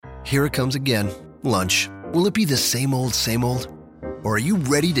here it comes again. Lunch. Will it be the same old, same old? Or are you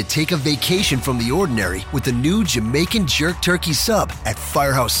ready to take a vacation from the ordinary with the new Jamaican Jerk Turkey Sub at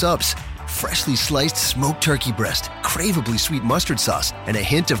Firehouse Subs? Freshly sliced smoked turkey breast, craveably sweet mustard sauce, and a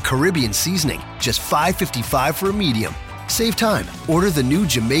hint of Caribbean seasoning. Just $5.55 for a medium. Save time. Order the new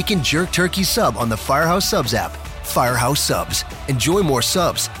Jamaican Jerk Turkey Sub on the Firehouse Subs app. Firehouse Subs. Enjoy more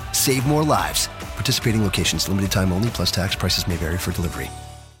subs. Save more lives. Participating locations. Limited time only, plus tax. Prices may vary for delivery.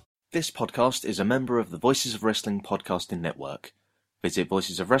 This podcast is a member of the Voices of Wrestling podcasting network. Visit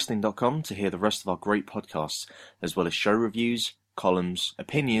voicesofwrestling.com to hear the rest of our great podcasts, as well as show reviews, columns,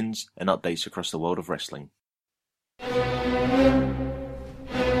 opinions, and updates across the world of wrestling.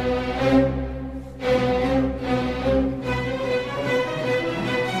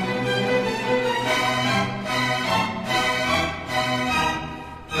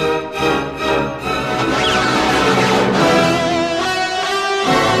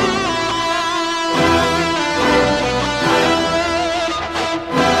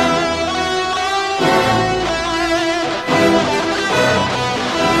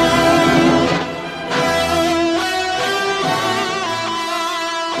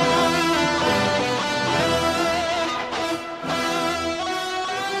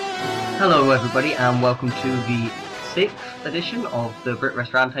 Hello everybody and welcome to the 6th edition of the Brit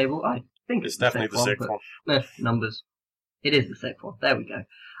Rest Roundtable. I think it's definitely the sixth one. Numbers. It is the 6th one. There we go.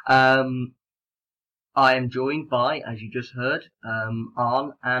 I am joined by, as you just heard,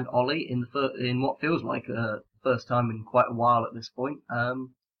 Arn and Ollie in what feels like the first time in quite a while at this point.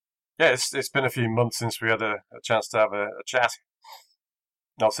 Yeah, it's been a few months since we had a chance to have a chat.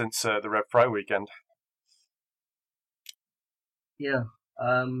 Not since the Rev Pro weekend. Yeah.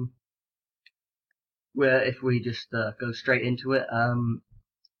 Where if we just go straight into it,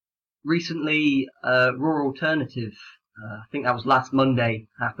 recently Raw Alternative, I think that was last Monday,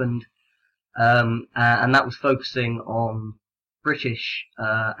 happened, and that was focusing on British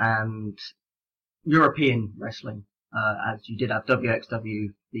and European wrestling, as you did have WXW,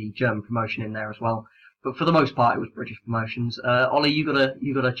 the German promotion, in there as well. But for the most part, it was British promotions. Ollie, you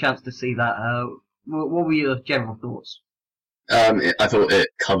got a chance to see that. What were your general thoughts? I thought it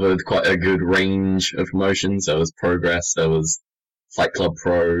covered quite a good range of promotions. There was Progress, there was Fight Club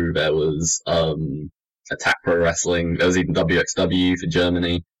Pro, there was Attack Pro Wrestling, there was even WXW for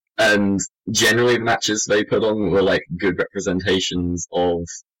Germany. And generally the matches they put on were like good representations of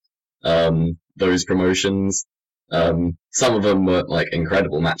those promotions. Some of them weren't like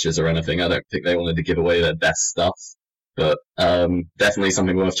incredible matches or anything. I don't think they wanted to give away their best stuff. But definitely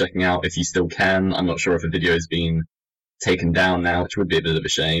something worth checking out if you still can. I'm not sure if a video's been taken down now, which would be a bit of a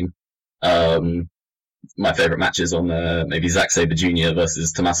shame. My favourite matches on there, maybe Zack Sabre Jr.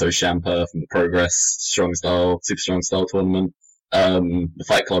 versus Tommaso Ciampa from the Progress Super Strong Style tournament. The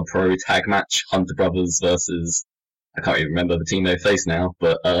Fight Club Pro tag match, Hunter Brothers versus, I can't even remember the team they face now,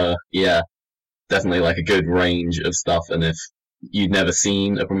 but yeah, definitely like a good range of stuff. And if you'd never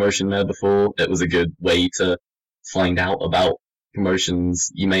seen a promotion there before, it was a good way to find out about promotions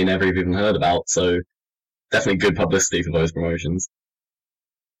you may never have even heard about. So definitely good publicity for those promotions.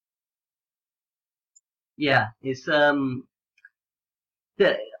 Yeah, it's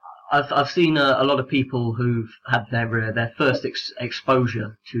I've seen a lot of people who've had their first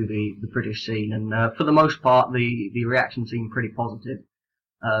exposure to the British scene, and for the most part, the reaction seemed pretty positive.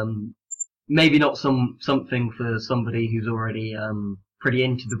 Maybe not something for somebody who's already pretty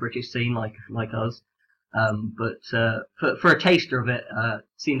into the British scene like us, but for a taster of it,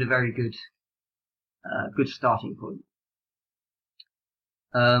 seemed a very good starting point.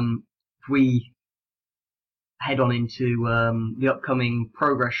 If we head on into the upcoming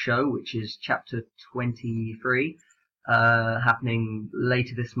Progress show, which is Chapter 23, happening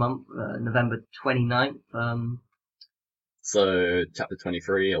later this month, November 29th. So Chapter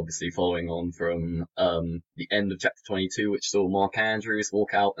 23, obviously following on from the end of Chapter 22, which saw Mark Andrews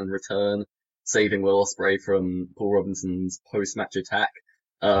walk out and return, saving Will Ospreay from Paul Robinson's post-match attack.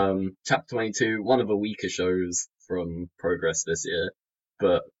 Chapter 22, one of the weaker shows from Progress this year,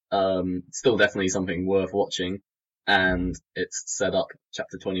 but still definitely something worth watching, and it's set up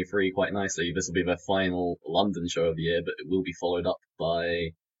Chapter 23 quite nicely. This will be their final London show of the year, but it will be followed up by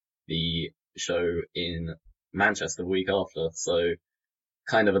the show in Manchester the week after, so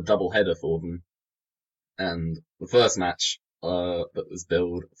kind of a double header for them. And the first match that was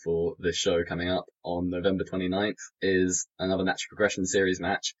billed for this show coming up on November 29th is another Natural Progression Series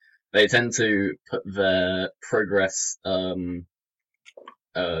match. They tend to put their Progress,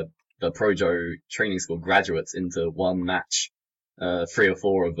 the Projo training school graduates into one match, 3 or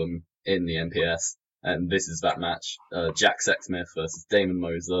 4 of them in the NPS. and this is that match: Jack Sexsmith versus Damon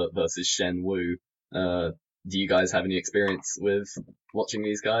Moser versus Shen Wu. Do you guys have any experience with watching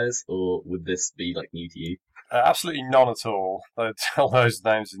these guys, or would this be like new to you? Absolutely none at all. I tell those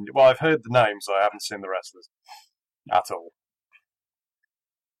names. Well, I've heard the names. I haven't seen the wrestlers at all.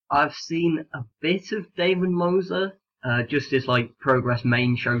 I've seen a bit of Damon Moser, just his like Progress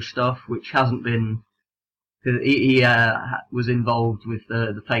main show stuff, which hasn't been. He was involved with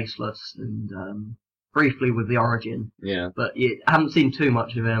the Faceless and briefly with the Origin. Yeah. But I haven't seen too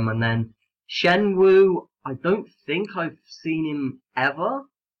much of him. And then Shen Wu, I don't think I've seen him ever.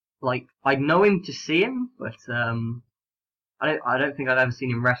 Like, I know him to see him, but I don't think I've ever seen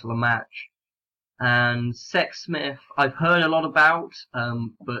him wrestle a match. And Sexsmith, I've heard a lot about,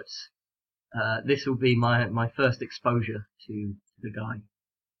 but this will be my first exposure to the guy.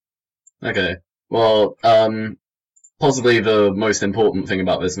 Okay. Well, possibly the most important thing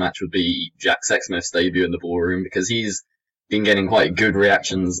about this match would be Jack Sexsmith's debut in the ballroom, because he's been getting quite good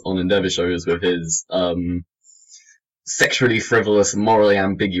reactions on Endeavour shows with his sexually frivolous, morally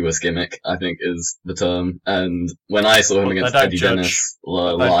ambiguous gimmick, I think is the term. And when I saw him against Eddie Dennis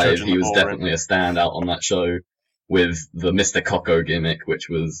live, he was definitely a standout on that show with the Mr. Cocko gimmick, which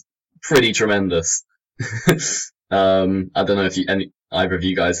was pretty tremendous. I don't know if either of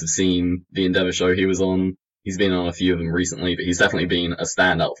you guys have seen the Endeavour show he was on. He's been on a few of them recently, but he's definitely been a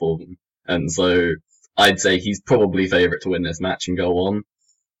standout for them. And so I'd say he's probably favourite to win this match and go on,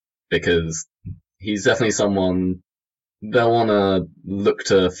 because he's definitely someone they'll want to look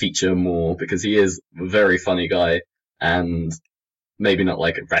to feature more, because he is a very funny guy, and maybe not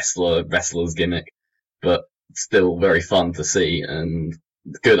like a wrestler's gimmick, but still very fun to see, and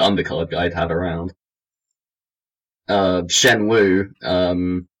good undercard guy to have around. Shen Wu,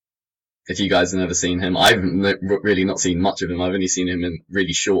 if you guys have never seen him, I've really not seen much of him. I've only seen him in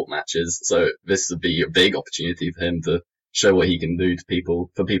really short matches, so this would be a big opportunity for him to show what he can do to people,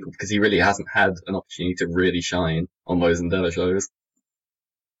 because he really hasn't had an opportunity to really shine on those Endeavour shows.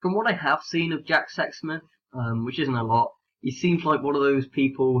 From what I have seen of Jack Sexsmith, which isn't a lot, he seems like one of those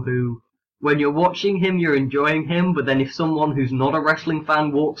people who, when you're watching him, you're enjoying him, but then if someone who's not a wrestling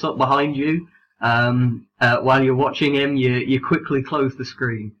fan walks up behind you, while you're watching him, you quickly close the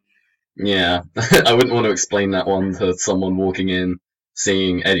screen. Yeah, I wouldn't want to explain that one to someone walking in,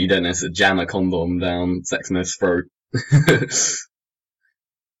 seeing Eddie Dennis jam a condom down Sexsmith's throat.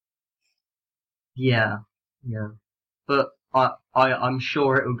 Yeah. But I'm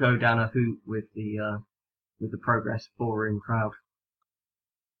sure it will go down a hoot with the Progress ballroom crowd.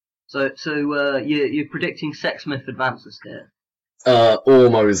 So you're predicting Sexsmith advances here? Or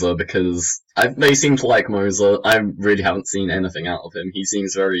Moser, because they seem to like Moser. I really haven't seen anything out of him. He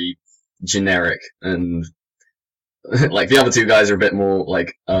seems very generic, and like the other two guys are a bit more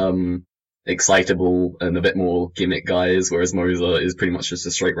like excitable and a bit more gimmick guys, whereas Moser is pretty much just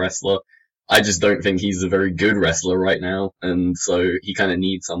a straight wrestler. I just don't think he's a very good wrestler right now, and so he kind of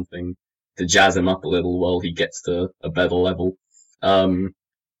needs something to jazz him up a little while he gets to a better level. Or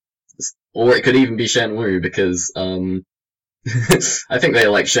it could even be Shen Wu, because I think they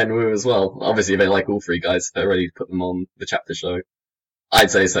like Shen Wu as well. Obviously, they like all three guys, if they're ready to put them on the chapter show. I'd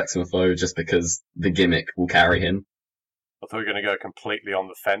say Sexsmith, though, just because the gimmick will carry him. I thought we were going to go completely on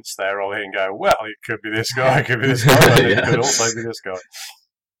the fence there, Ollie, and go, well, it could be this guy, it could be this guy, and it could also be this guy.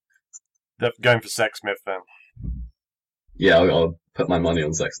 Going for Sexsmith, then. Yeah, I'll put my money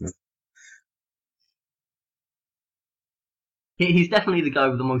on Sexsmith. He's definitely the guy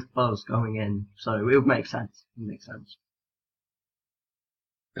with the most buzz going in, so it would make sense.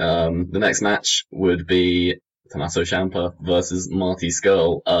 The next match would be Tommaso Ciampa versus Marty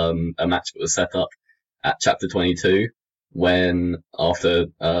Scurll, a match that was set up at Chapter 22, when, after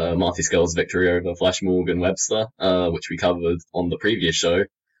Marty Scurll's victory over Flash Morgan Webster, which we covered on the previous show,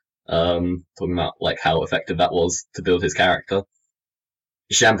 talking about like how effective that was to build his character.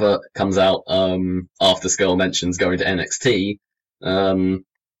 Ciampa comes out after Scurll mentions going to NXT,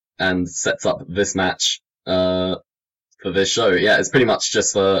 and sets up this match for this show. Yeah, it's pretty much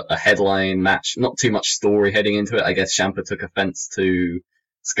just a headline match, not too much story heading into it. I guess Ciampa took offense to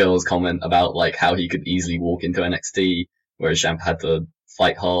Scurll's comment about like how he could easily walk into NXT, whereas Ciampa had to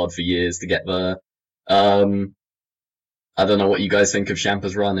fight hard for years to get there. I don't know what you guys think of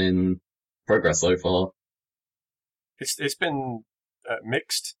Ciampa's run in Progress so far. It's been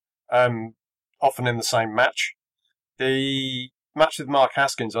mixed, often in the same match. The match with Mark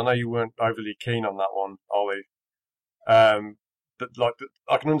Haskins, I know you weren't overly keen on that one, Ollie. But like,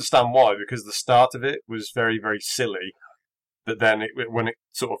 I can understand why, because the start of it was very, very silly. But then when it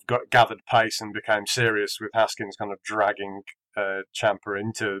sort of gathered pace and became serious, with Haskins kind of dragging Ciampa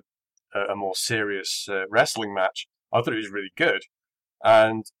into a more serious wrestling match. I thought it was really good.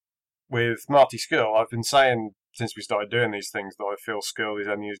 And with Marty Scurll, I've been saying since we started doing these things that I feel Scurll is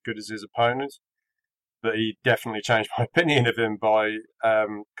only as good as his opponent. But he definitely changed my opinion of him by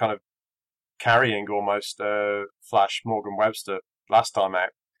kind of carrying almost Flash Morgan Webster last time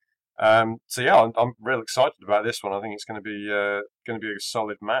out. So yeah, I'm real excited about this one. I think it's going to be a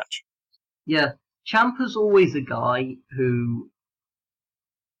solid match. Yeah, Ciampa's always a guy who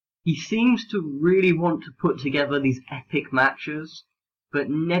he seems to really want to put together these epic matches, but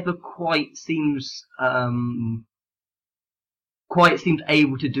never quite seems able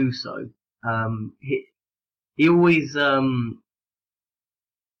to do so. He always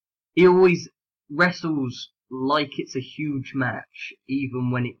wrestles like it's a huge match,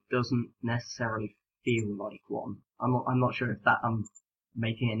 even when it doesn't necessarily feel like one. I'm not sure if I'm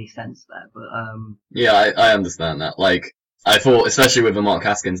making any sense there, but Yeah, I understand that. Like, I thought, especially with the Mark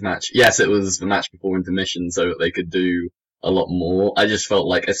Haskins match, yes, it was the match before intermission, so that they could do a lot more. I just felt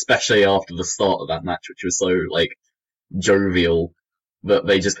like, especially after the start of that match, which was so, like, jovial, that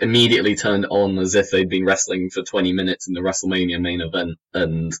they just immediately turned on as if they'd been wrestling for 20 minutes in the WrestleMania main event,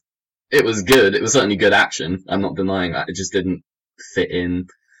 and it was good. It was certainly good action. I'm not denying that. It just didn't fit in.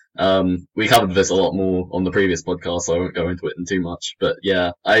 We covered this a lot more on the previous podcast, so I won't go into it in too much, but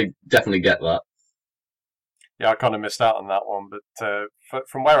yeah, I definitely get that. Yeah, I kind of missed out on that one, but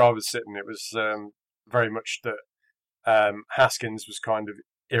from where I was sitting, it was very much that Haskins was kind of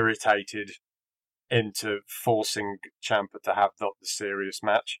irritated into forcing Ciampa to have the serious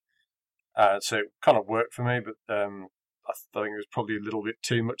match. So it kind of worked for me, but I think it was probably a little bit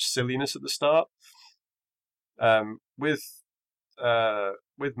too much silliness at the start. With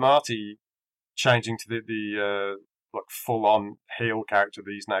Marty changing to the like full-on heel character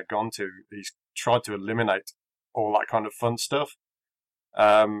that he's now gone to, he's tried to eliminate all that kind of fun stuff.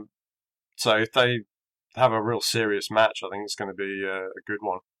 So if they have a real serious match, I think it's going to be a good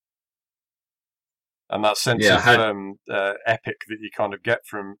one. And that sense of epic that you kind of get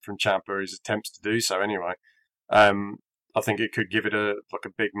from Ciampa, his attempts to do so anyway, I think it could give it a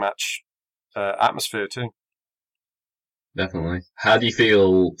big match atmosphere too. Definitely. How do you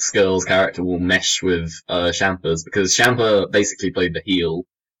feel Scurll's character will mesh with Ciampa's? Because Ciampa basically played the heel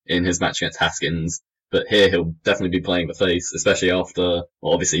in his match against Haskins, but here he'll definitely be playing the face, especially after,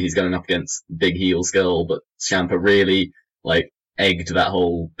 well, obviously he's going up against big heel Scurll, but Ciampa really, like, egged that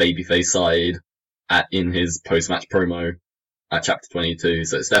whole babyface side in his post-match promo at Chapter 22.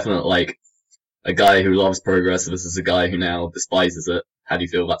 So it's definitely like a guy who loves progress versus a guy who now despises it. How do you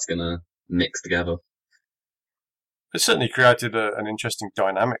feel that's going to mix together? It certainly created an interesting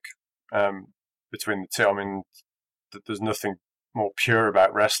dynamic between the two. I mean, there's nothing more pure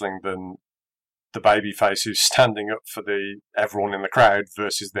about wrestling than the babyface who's standing up for everyone in the crowd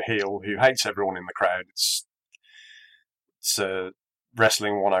versus the heel who hates everyone in the crowd. It's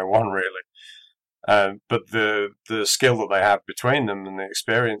wrestling 101, really. But the skill that they have between them and the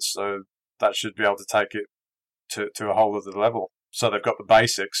experience, that should be able to take it to a whole other level. So they've got the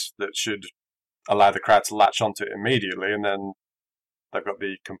basics that should allow the crowd to latch onto it immediately, and then they've got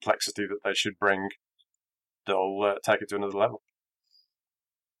the complexity that they should bring that'll take it to another level.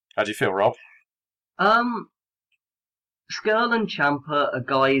 How do you feel, Rob? Scurll and Ciampa are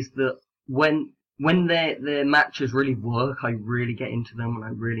guys that when their matches really work, I really get into them and I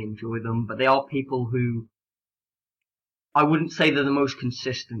really enjoy them. But they are people who I wouldn't say they're the most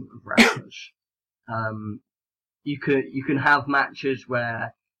consistent of wrestlers. You can have matches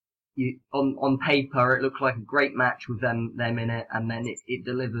where on paper it looks like a great match with them in it, and then it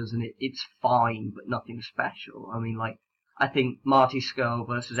delivers and it's fine, but nothing special. I mean, like, I think Marty Scurll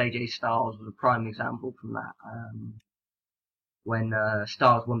versus AJ Styles was a prime example from that. When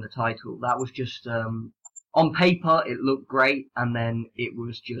Styles won the title, that was just on paper it looked great, and then it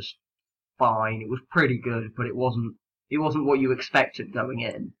was just fine. It was pretty good, but it wasn't what you expected going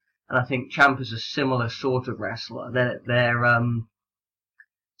in. And I think Ciampa's a similar sort of wrestler.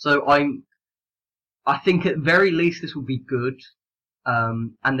 So I think at very least this will be good,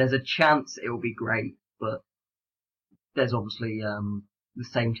 and there's a chance it will be great, but there's obviously the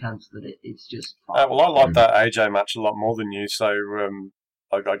same chance that it's just fine. Well, I like that AJ match a lot more than you, so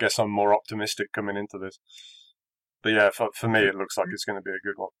I guess I'm more optimistic coming into this. But yeah, for me, it looks like it's going to be a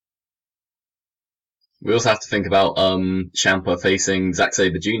good one. We also have to think about Ciampa facing Zack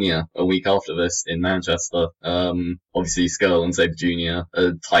Sabre Jr. a week after this in Manchester. Obviously, Scurll and Sabre Jr.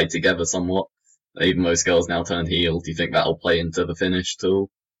 are tied together somewhat, even though Scurll's now turned heel. Do you think that'll play into the finish too?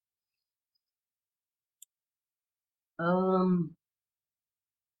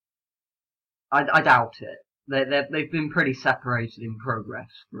 I doubt it. they've been pretty separated in Progress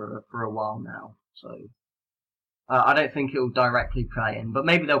for a while now. So I don't think it'll directly play in, but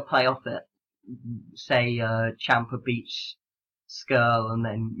maybe they'll play off it. Say Ciampa beats Skrull and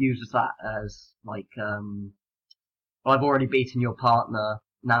then uses that as like, well, I've already beaten your partner,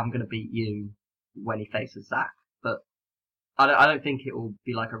 now I'm going to beat you when he faces Zack. But I don't think it will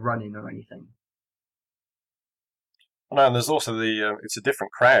be like a run-in or anything. No, and there's also it's a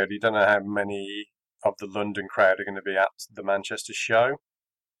different crowd. You don't know how many of the London crowd are going to be at the Manchester show.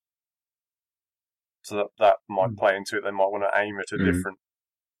 So that might play into it. They might want to aim at a different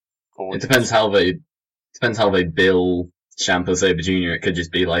audience. It depends how they bill Ciampa Sabre Jr. It could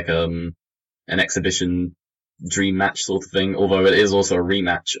just be like an exhibition dream match sort of thing, although it is also a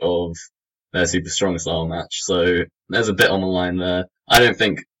rematch of their Super Strong Style match. So there's a bit on the line there. I don't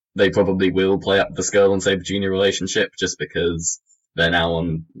think they probably will play up the Skrull and Sabre Jr. relationship just because they're now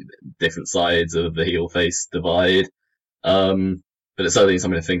on different sides of the heel-face divide. But it's certainly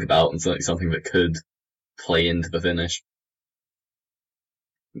something to think about and certainly something that could play into the finish.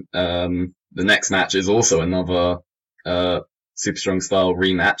 The next match is also another Super Strong Style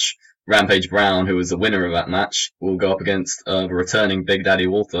rematch. Rampage Brown, who was the winner of that match, will go up against the returning Big Daddy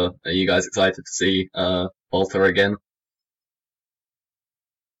Walter. Are you guys excited to see Walter again?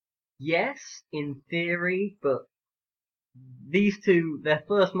 Yes, in theory, but these two, their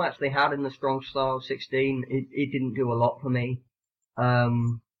first match they had in the Strong Style 16, it didn't do a lot for me.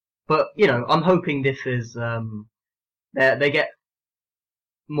 But, you know, I'm hoping this is, they get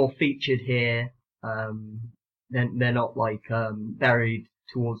more featured here. They're not like, buried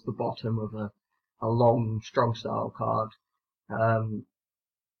towards the bottom of a long Strong Style card.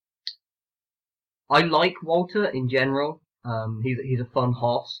 I like Walter in general. He's a fun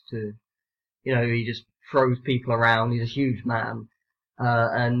hoss to, you know, he just throws people around. He's a huge man.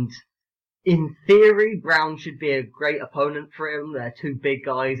 And in theory, Brown should be a great opponent for him. They're two big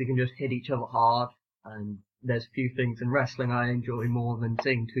guys who can just hit each other hard. And there's few things in wrestling I enjoy more than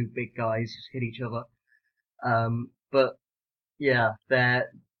seeing two big guys just hit each other. But yeah, their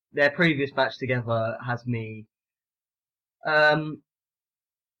previous match together has me,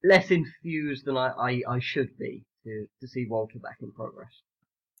 less enthused than I should be to see Walter back in Progress.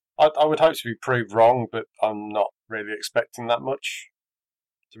 I would hope to be proved wrong, but I'm not really expecting that much,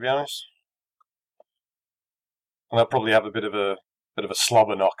 to be honest. And they'll probably have a bit of a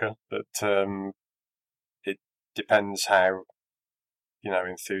slobber knocker, but it depends how, you know,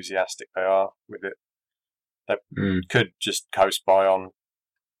 enthusiastic they are with it. They could just coast by on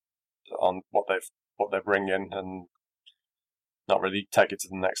what they bring in and not really take it to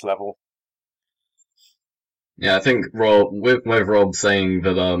the next level. Yeah, I think with Rob saying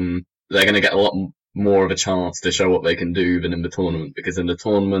that they're going to get a lot more of a chance to show what they can do than in the tournament, because in the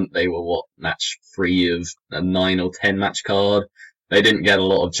tournament they were match 3 of a 9 or 10 match card. They didn't get a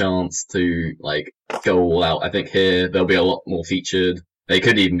lot of chance to like go all out. I think here they'll be a lot more featured. They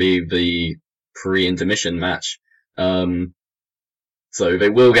could even be the pre-intermission match. So they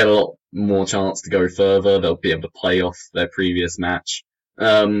will get a lot more chance to go further. They'll be able to play off their previous match.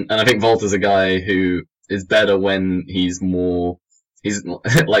 And I think Walter's a guy who is better when he's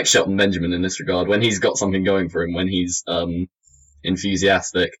like Shelton Benjamin in this regard, when he's got something going for him, when he's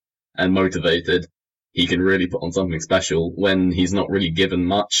enthusiastic and motivated, he can really put on something special. When he's not really given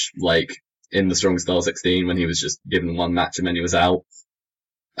much, like in the Strong Style 16, when he was just given one match and then he was out,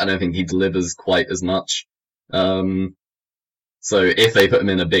 I don't think he delivers quite as much. So if they put him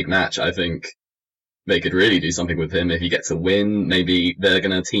in a big match, I think they could really do something with him if he gets a win. Maybe they're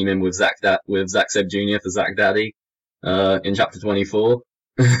going to team him with Zack Sabre Jr. for Zack Daddy in Chapter 24.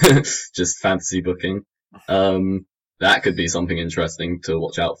 Just fantasy booking. That could be something interesting to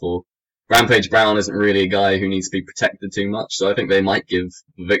watch out for. Rampage Brown isn't really a guy who needs to be protected too much, so I think they might give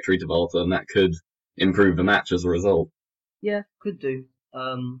the victory to Walter, and that could improve the match as a result. Yeah, could do.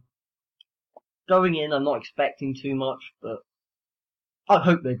 Going in, I'm not expecting too much, but I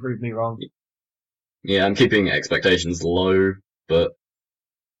hope they prove me wrong. Yeah, I'm keeping expectations low, but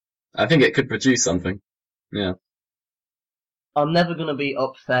I think it could produce something. Yeah. I'm never going to be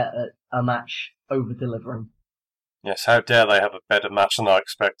upset at a match over-delivering. Yes, how dare they have a better match than I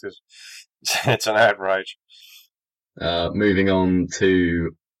expected. It's an outrage. Moving on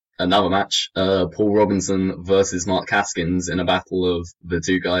to another match, Paul Robinson versus Mark Haskins in a battle of the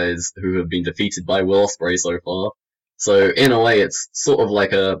two guys who have been defeated by Will Ospreay so far. So in a way, it's sort of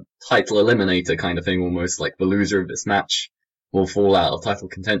like a title eliminator kind of thing, almost like the loser of this match will fall out of title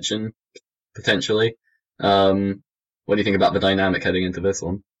contention, potentially. What do you think about the dynamic heading into this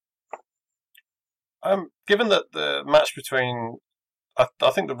one? Given that the match between, I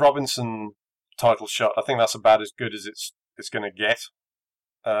think the Robinson title shot. I think that's about as good as it's going to get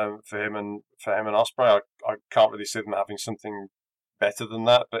for him and Ospreay. I can't really see them having something better than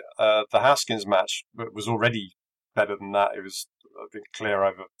that. But the Haskins match was already better than that. It was, I think, clear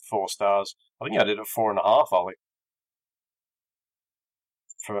over 4 stars. I think I did it at 4.5, Ollie,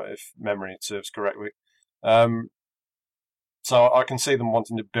 if memory serves correctly. So I can see them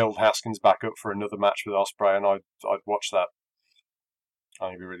wanting to build Haskins back up for another match with Ospreay, and I'd watch that. I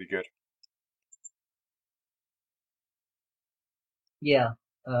think it'd be really good. Yeah.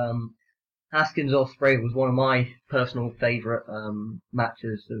 Haskins Ospreay was one of my personal favourite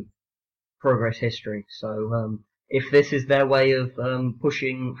matches of Progress history. So if this is their way of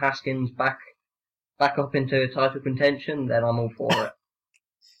pushing Haskins back up into title contention, then I'm all for it.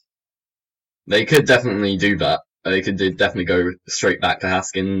 They could definitely do that. They could definitely go straight back to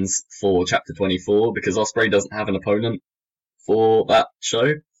Haskins for Chapter 24 because Ospreay doesn't have an opponent for that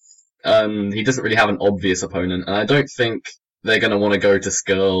show. He doesn't really have an obvious opponent, and I don't think they're going to want to go to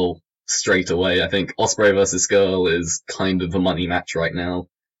Skrull straight away. I think Ospreay versus Skrull is kind of a money match right now.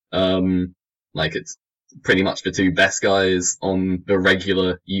 It's pretty much the 2 best guys on the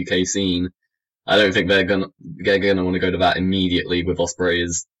regular UK scene. I don't think they're gonna want to go to that immediately with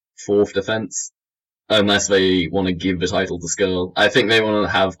Ospreay's 4th defense, unless they want to give the title to Skrull. I think they want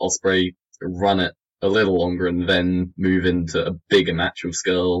to have Ospreay run it a little longer and then move into a bigger match with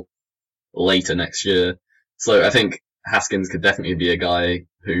Skrull later next year. So I think Haskins could definitely be a guy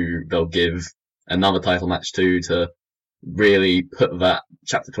who they'll give another title match to really put that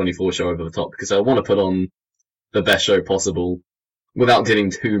Chapter 24 show over the top, because I want to put on the best show possible without giving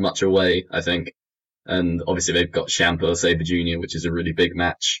too much away, I think. And obviously they've got Ciampa Sabre Jr., which is a really big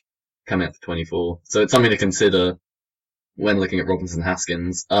match coming up for 24. So it's something to consider when looking at Robinson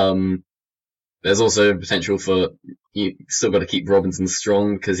Haskins. There's also potential for, you still got to keep Robinson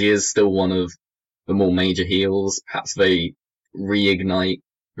strong because he is still one of the more major heels. Perhaps they reignite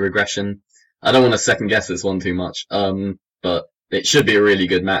regression. I don't want to second guess this one too much, but it should be a really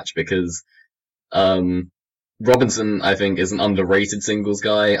good match because Robinson, I think, is an underrated singles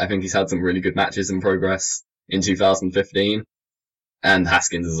guy. I think he's had some really good matches in Progress in 2015. And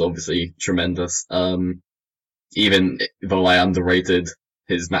Haskins is obviously tremendous. Even though I underrated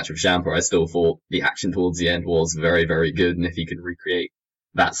his match with Ciampa, I still thought the action towards the end was very, very good. And if he could recreate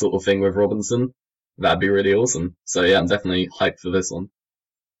that sort of thing with Robinson, that'd be really awesome. So yeah, I'm definitely hyped for this one.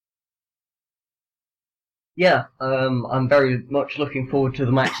 Yeah, I'm very much looking forward to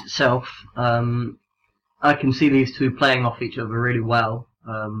the match itself. I can see these 2 playing off each other really well.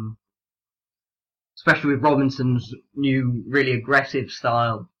 Especially with Robinson's new, really aggressive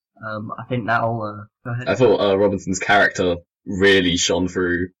style. I think that'll... go ahead. I thought Robinson's character really shone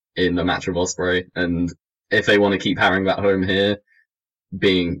through in the match with Ospreay, and if they want to keep hammering that home here,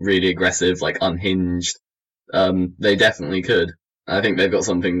 being really aggressive, like unhinged, they definitely could. I think they've got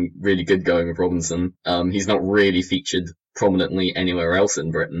something really good going with Robinson. He's not really featured prominently anywhere else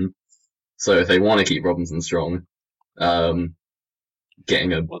in Britain, so if they want to keep Robinson strong,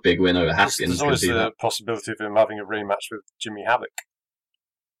 getting a big win over Haskins. There's always the possibility of him having a rematch with Jimmy Havoc,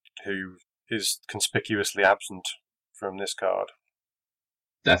 who is conspicuously absent from this card.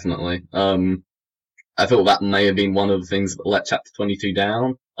 Definitely. I thought that may have been one of the things that let Chapter 22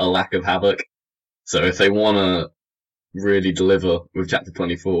 down, a lack of Havoc. So if they want to really deliver with Chapter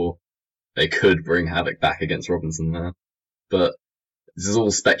 24, they could bring Havoc back against Robinson there. But this is all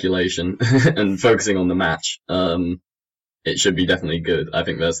speculation and focusing on the match. It should be definitely good. I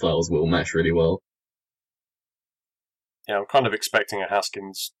think their styles will mesh really well. Yeah, I'm kind of expecting a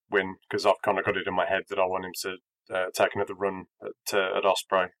Haskins win because I've kind of got it in my head that I want him to take another run at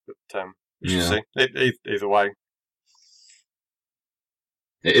Ospreay. But we shall see. Either way.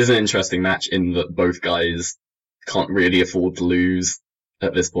 It is an interesting match in that both guys can't really afford to lose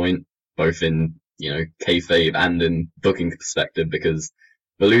at this point, both in, kayfabe and in booking perspective, because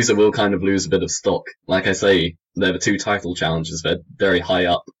the loser will kind of lose a bit of stock. Like I say, they're the 2 title challengers. They're very high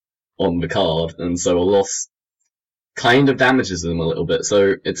up on the card, and so a loss kind of damages them a little bit.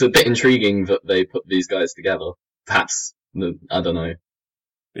 So it's a bit intriguing that they put these guys together. Perhaps, I don't know.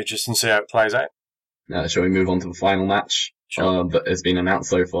 Interesting to see how it plays out. Shall we move on to the final match that has been announced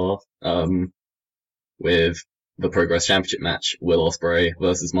so far, with the Progress Championship match, Will Ospreay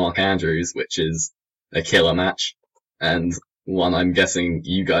versus Mark Andrews, which is a killer match, and one I'm guessing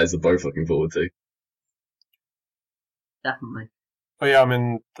you guys are both looking forward to. Definitely. Well, yeah, I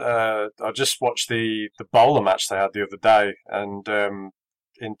mean, I just watched the bowler match they had the other day, and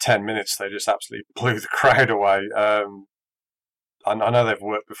in 10 minutes they just absolutely blew the crowd away. I know they've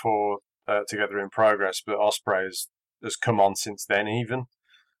worked before together in Progress, but Ospreay has come on since then even.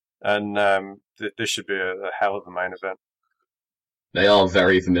 and this should be a hell of a main event. They are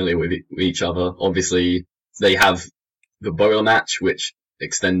very familiar with each other. Obviously, they have the Bola match, which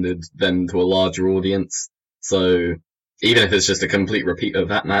extended them to a larger audience. So even if it's just a complete repeat of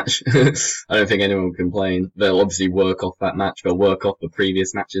that match, I don't think anyone will complain. They'll obviously work off that match. They'll work off the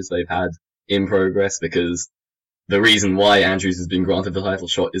previous matches they've had in Progress, because the reason why Andrews has been granted the title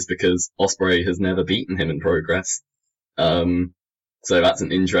shot is because Ospreay has never beaten him in Progress. So that's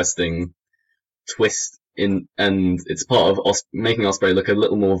an interesting twist and it's part of making Ospreay look a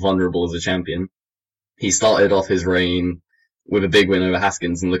little more vulnerable as a champion. He started off his reign with a big win over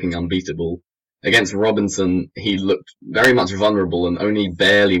Haskins and looking unbeatable. Against Robinson, he looked very much vulnerable and only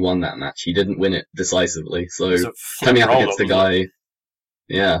barely won that match. He didn't win it decisively. So coming up against a guy,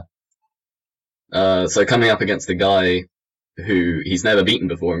 so coming up against a guy who he's never beaten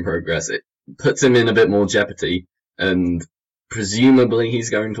before in Progress, it puts him in a bit more jeopardy, and presumably he's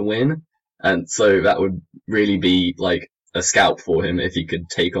going to win. And so that would really be like a scalp for him if he could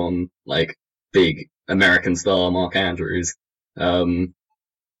take on like big American star Mark Andrews, and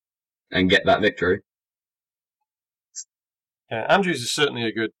get that victory. Yeah, Andrews is certainly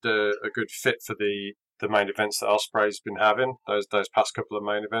a good fit for the main events that Ospreay's been having. Those past couple of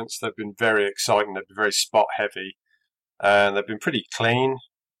main events, they've been very exciting. They've been very spot heavy, and they've been pretty clean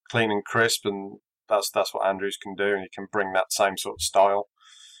and crisp. And that's what Andrews can do, and he can bring that same sort of style.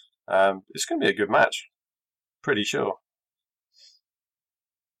 It's going to be a good match, pretty sure.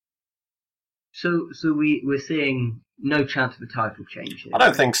 So we're seeing no chance of a title change here. I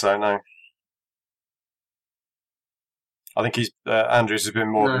don't think so. No, I think Andrews has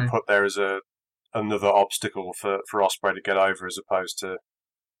been been put there as another obstacle for Ospreay to get over, as opposed to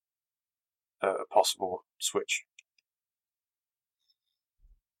a possible switch.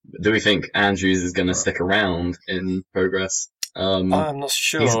 Do we think Andrews is going to stick around in Progress? I'm not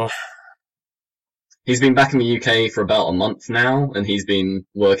sure. He's been back in the UK for about a month now, and he's been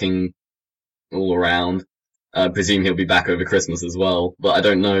working all around. I presume he'll be back over Christmas as well, but I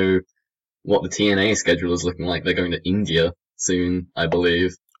don't know what the TNA schedule is looking like. They're going to India soon, I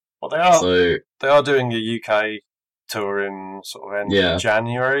believe. Well, they are doing a UK tour in sort of end of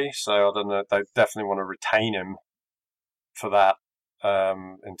January, so I don't know. They definitely want to retain him for that,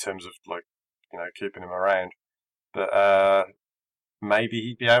 in terms of keeping him around. But maybe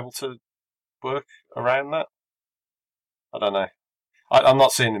he'd be able to work around that. I don't know. I'm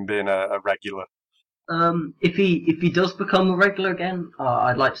not seeing him being a regular. If he does become a regular again,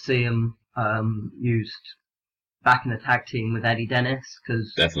 I'd like to see him used back in a tag team with Eddie Dennis,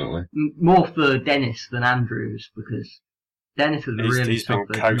 because definitely more for Dennis than Andrews, because Dennis has really he's been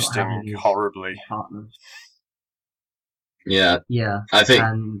coasting horribly. Partners. Yeah, I think,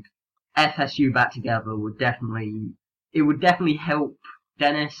 and FSU back together would definitely help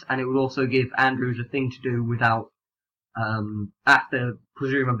Dennis, and it would also give Andrews a thing to do without after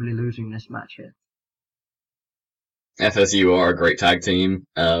presumably losing this match here. FSU are a great tag team,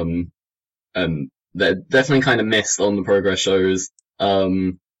 and they're definitely kind of missed on the Progress shows.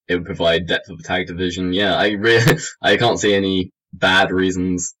 It would provide depth of the tag division. Yeah, I can't see any bad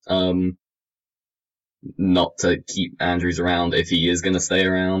reasons not to keep Andrews around if he is going to stay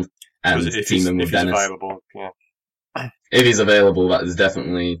around and team him with Dennis. Available, yeah. If he's available, that is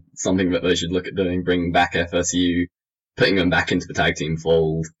definitely something that they should look at doing, bringing back FSU, putting them back into the tag team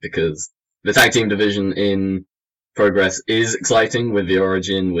fold, because the tag team division in Progress is exciting with the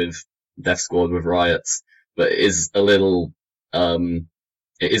Origin, with Death Squad, with Riots, but it is a little, it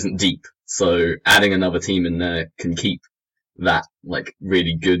isn't deep, so adding another team in there can keep that,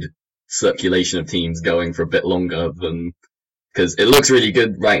 really good circulation of teams going for a bit longer than, because it looks really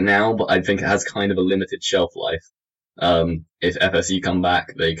good right now, but I think it has kind of a limited shelf life. If FSU come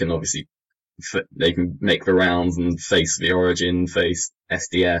back, they can obviously, they can make the rounds and face the Origin, face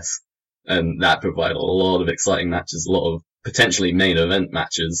SDS, and that provide a lot of exciting matches, a lot of potentially main event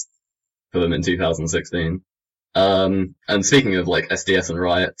matches for them in 2016. And speaking of SDS and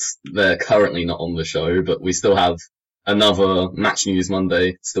Riots, they're currently not on the show, but we still have another Match News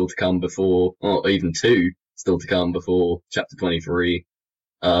Monday still to come before, or even two still to come before Chapter 23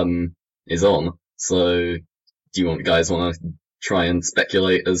 is on. So do you guys want to try and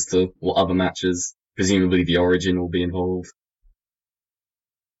speculate as to what other matches? Presumably the Origin will be involved.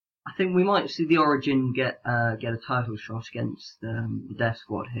 I think we might see the Origin get a title shot against the Death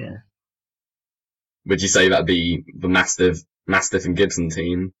Squad here. Would you say that'd be the Mastiff and Gibson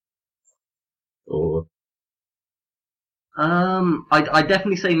team? Or I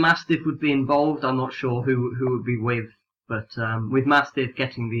definitely say Mastiff would be involved. I'm not sure who would be with, but with Mastiff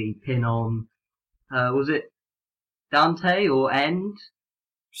getting the pin on, was it Dante or End?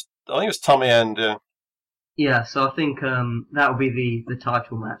 think it was Tommy End. Yeah, so I think that will be the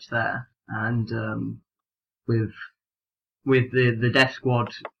title match there, and with the Death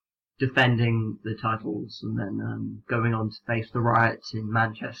Squad defending the titles and then going on to face the Riots in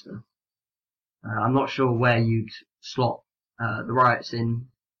Manchester. I'm not sure where you'd slot the Riots in.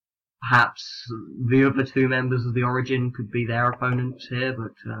 Perhaps the other two members of the Origin could be their opponents here,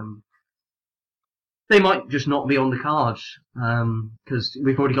 but they might just not be on the cards, because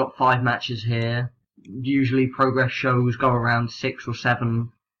we've already got 5 matches here. Usually Progress shows go around 6 or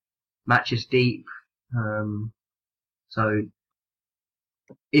 7 matches deep, so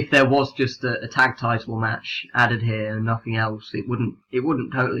if there was just a tag title match added here and nothing else, it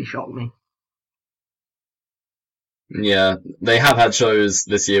wouldn't totally shock me. Yeah, they have had shows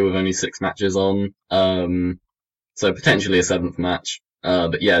this year with only 6 matches on, so potentially a 7th match.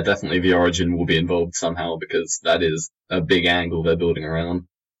 But yeah, definitely the Origin will be involved somehow because that is a big angle they're building around.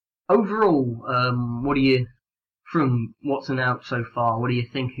 Overall, from what's announced so far, what are you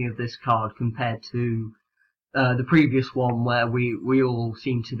thinking of this card compared to the previous one where we all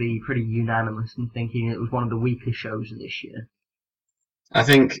seem to be pretty unanimous in thinking it was one of the weaker shows of this year? I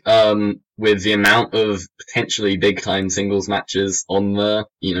think with the amount of potentially big time singles matches on there,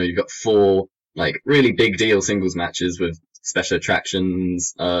 you've got 4 like really big deal singles matches with special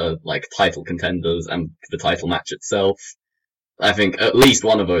attractions, like title contenders and the title match itself. I think at least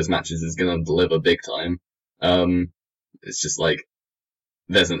one of those matches is going to deliver big time. It's just like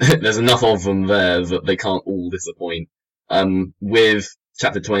there's enough of them there that they can't all disappoint. With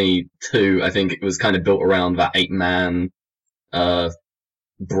Chapter 22, I think it was kind of built around that 8-man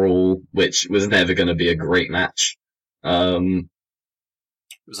brawl, which was never going to be a great match. It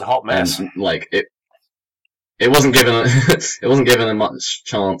was a hot mess. And, it wasn't given it wasn't given a much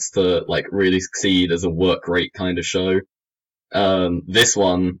chance to like really succeed as a work rate kind of show. This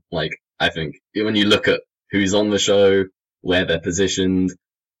one, I think when you look at who's on the show, where they're positioned,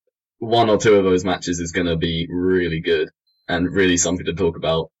 1 or 2 of those matches is going to be really good and really something to talk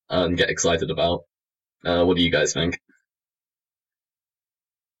about and get excited about. What do you guys think?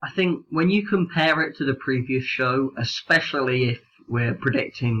 I think when you compare it to the previous show, especially if we're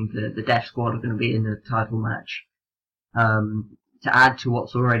predicting the Death Squad are going to be in the title match, to add to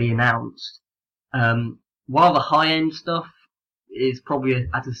what's already announced, while the high-end stuff is probably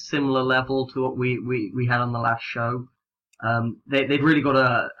at a similar level to what we had on the last show, they've really got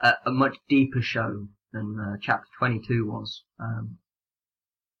a much deeper show than Chapter 22 was.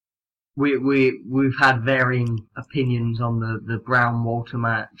 We've had varying opinions on the Brown Walter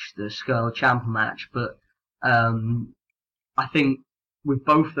match, the Skrull Ciampa match, but I think with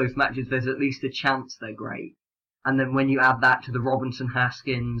both those matches, there's at least a chance they're great. And then when you add that to the Robinson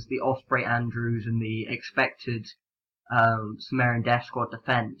Haskins, the Ospreay Andrews, and the expected Sumerian Death Squad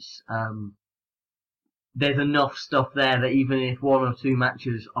defense, there's enough stuff there that even if 1 or 2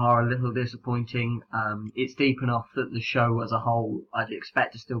 matches are a little disappointing, it's deep enough that the show as a whole I'd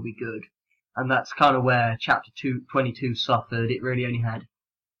expect to still be good. And that's kind of where Chapter 22 suffered. It really only had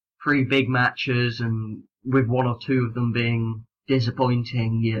 3 big matches, and with 1 or 2 of them being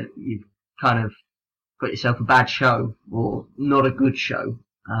disappointing, you've kind of got yourself a bad show, or not a good show.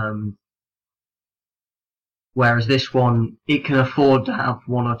 Whereas this one, it can afford to have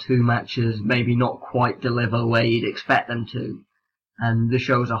 1 or 2 matches, maybe not quite deliver where you'd expect them to, and the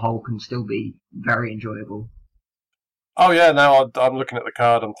show as a whole can still be very enjoyable. Oh yeah, now I'm looking at the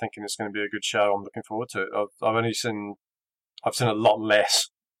card. I'm thinking it's going to be a good show. I'm looking forward to it. I've seen a lot less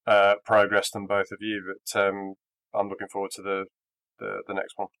progress than both of you, but I'm looking forward to the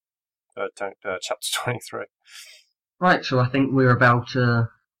next one, Chapter 23. Right, so I think we're about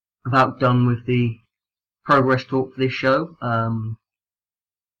done with the progress talk for this show.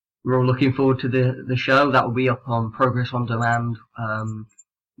 We're all looking forward to the show. That will be up on Progress on Demand,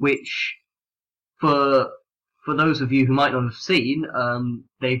 which for those of you who might not have seen,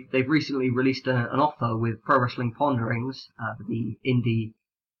 they've recently released an offer with Pro Wrestling Ponderings, the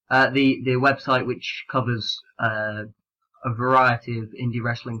website which covers a variety of indie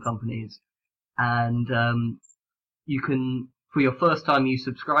wrestling companies, and you can, for your first time you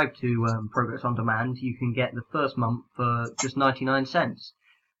subscribe to Progress on Demand, you can get the first month for just 99 cents,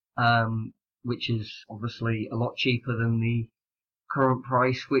 which is obviously a lot cheaper than the current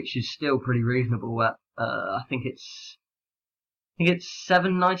price, which is still pretty reasonable at I think it's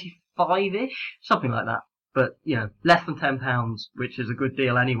 $7.95-ish, something like that. But less than £10, which is a good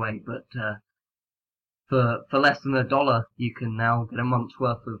deal anyway. But for less than $1, you can now get a month's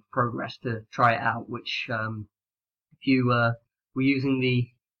worth of Progress to try it out. Which if you were using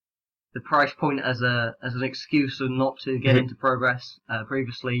price point as an excuse not to get into Progress.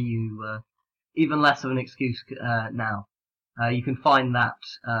 Previously, even less of an excuse now. You can find that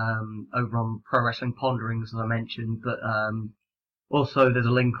over on Pro Wrestling Ponderings, as I mentioned, but also there's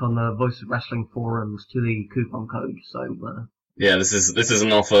a link on the Voice of Wrestling forums to the coupon code. So yeah, this is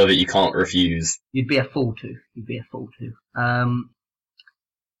an offer that you can't refuse. You'd be a fool to.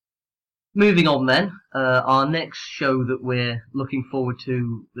 Moving on then, our next show that we're looking forward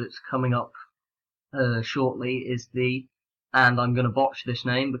to that's coming up shortly is and I'm going to botch this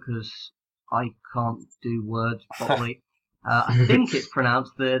name because I can't do words properly. I think it's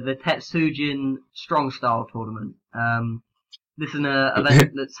pronounced the Tetsujin Strong Style Tournament. This is an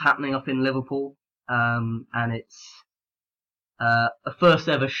event that's happening up in Liverpool, and it's a first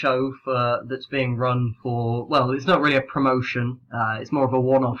ever show that's being run for. Well, it's not really a promotion. It's more of a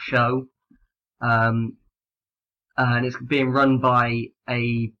one-off show. And it's being run by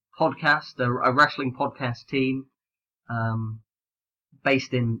a podcast, a wrestling podcast team,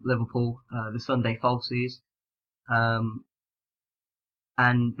 based in Liverpool, the Sunday Falsies.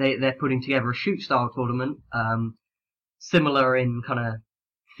 And they're putting together a shoot style tournament, similar in kind of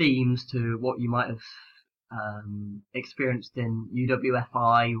themes to what you might have, experienced in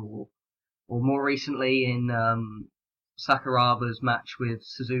UWFI or more recently in, Sakuraba's match with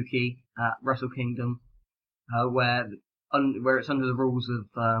Suzuki at Wrestle Kingdom, where it's under the rules of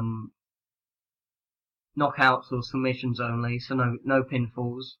knockouts or submissions only, so no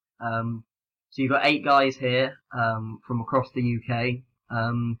pinfalls. So you've got 8 guys here from across the UK,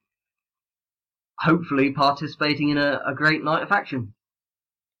 hopefully participating in a great night of action.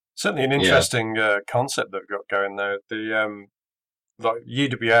 Certainly an interesting concept they've got going there. The like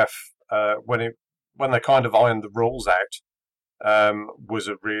UWF, when they kind of ironed the rules out, was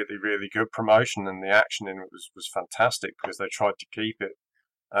a really, really good promotion, and the action in it was fantastic because they tried to keep it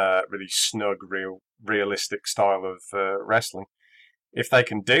really snug, realistic style of wrestling. If they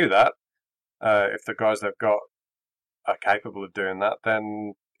can do that, if the guys they've got are capable of doing that,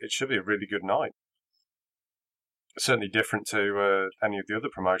 then it should be a really good night. It's certainly different to any of the other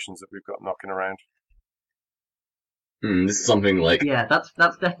promotions that we've got knocking around. This is something like that's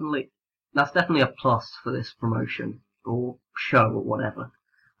definitely a plus for this promotion or show or whatever.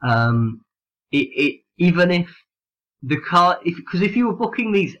 Even if the card, because if you were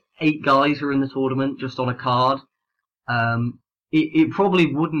booking these 8 guys who are in the tournament just on a card, it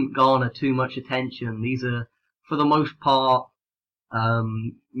probably wouldn't garner too much attention. These are, for the most part,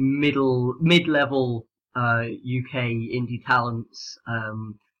 mid-level UK indie talents,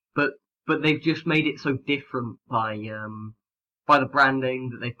 but they've just made it so different by the branding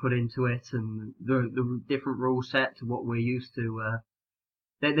that they put into it and the different rule set to what we're used to.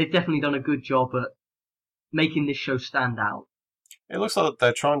 They've definitely done a good job at making this show stand out. It looks like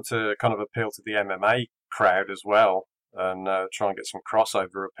they're trying to kind of appeal to the MMA crowd as well, and try and get some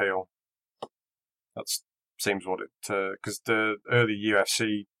crossover appeal. That seems what it, because the early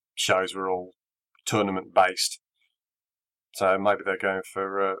UFC shows were all tournament based, so maybe they're going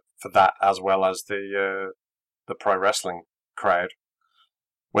for that as well as the pro wrestling crowd.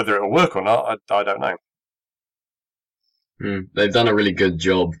 Whether it'll work or not, I don't know. They've done a really good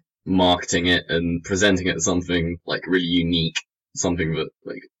job marketing it and presenting it as something like really unique, something that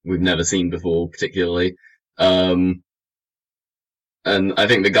like we've never seen before, particularly. And I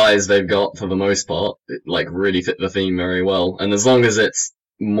think the guys they've got, for the most part, like really fit the theme very well. And as long as it's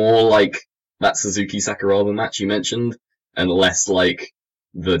more like that Suzuki Sakuraba match you mentioned, and less like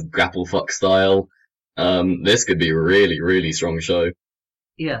the grapple fuck style, this could be a really, really strong show.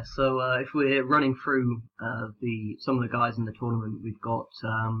 Yeah, so if we're running through some of the guys in the tournament, we've got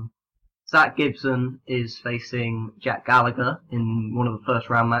Zach Gibson is facing Jack Gallagher in one of the first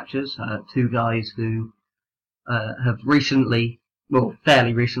round matches. 2 guys who have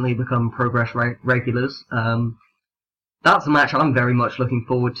fairly recently become Progress regulars. That's a match I'm very much looking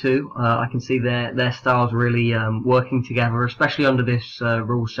forward to. I can see their styles really working together, especially under this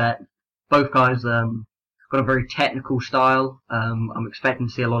rule set. Both guys got a very technical style. I'm expecting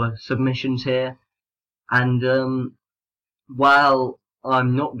to see a lot of submissions here. And while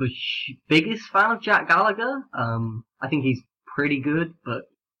I'm not the biggest fan of Jack Gallagher, I think he's pretty good, but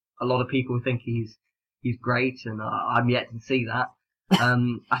a lot of people think he's great, and I'm yet to see that.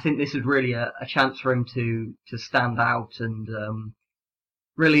 I think this is really a chance for him to stand out and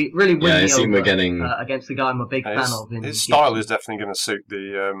really win me over against the guy I'm a big fan of. His style is definitely going to suit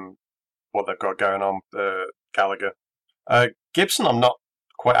the what they've got going on, Gallagher. Gibson I'm not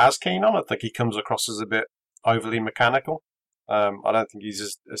quite as keen on. I think he comes across as a bit overly mechanical. I don't think he's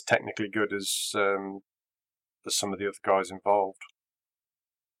as technically good as some of the other guys involved.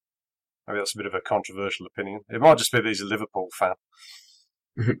 Maybe that's a bit of a controversial opinion. It might just be that he's a Liverpool fan.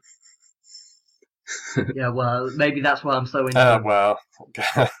 Yeah, well, maybe that's why I'm so into him. Well,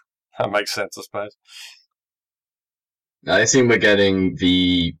 that makes sense, I suppose. I assume we're getting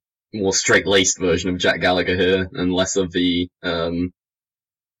the more straight-laced version of Jack Gallagher here, and less of the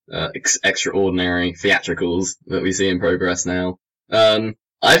extraordinary theatricals that we see in Progress now.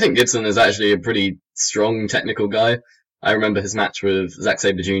 I think Gibson is actually a pretty strong technical guy. I remember his match with Zack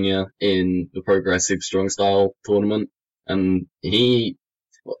Sabre Jr. in the Progress Super Strong Style tournament, and he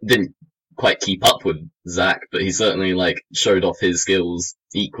didn't quite keep up with Zack, but he certainly showed off his skills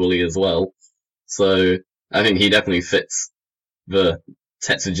equally as well. So I think he definitely fits the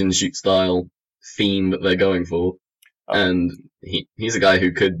Tetsujin shoot style theme that they're going for, and he's a guy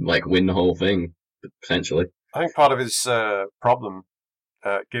who could win the whole thing potentially. I think part of his problem,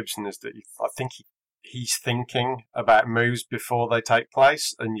 Gibson, is that I think he's thinking about moves before they take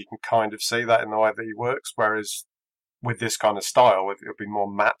place, and you can kind of see that in the way that he works. Whereas with this kind of style, if it'll be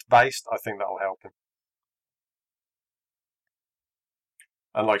more mat based, I think that'll help him.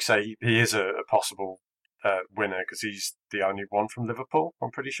 And like I say, he is a possible winner because he's the only one from Liverpool, I'm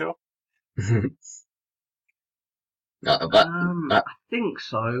pretty sure. I think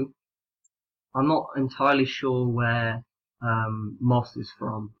so. I'm not entirely sure where Moss is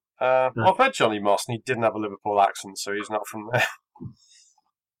from. I've met Johnny Moss, and he didn't have a Liverpool accent, so he's not from there.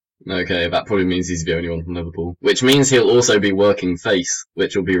 Okay, that probably means he's the only one from Liverpool. Which means he'll also be working face,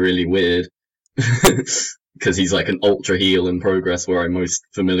 which will be really weird. Because he's an ultra heel in Progress, where I'm most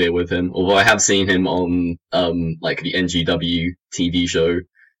familiar with him. Although I have seen him on the NGW TV show,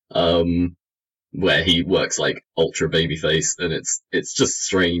 where he works ultra babyface, and it's just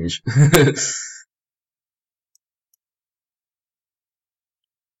strange.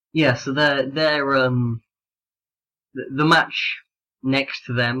 Yeah, so they're the match next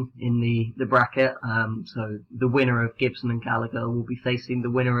to them in the bracket. So the winner of Gibson and Gallagher will be facing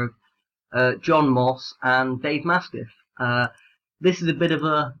the winner of John Moss and Dave Mastiff. This is a bit of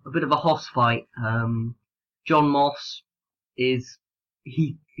a hoss fight. John Moss his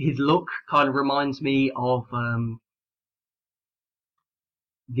look kind of reminds me of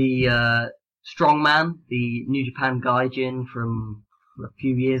the Strongman, the New Japan Gaijin from a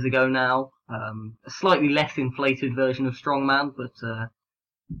few years ago now. A slightly less inflated version of Strongman, but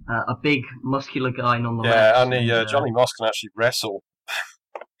a big muscular guy nonetheless. Yeah, and Johnny Moss can actually wrestle.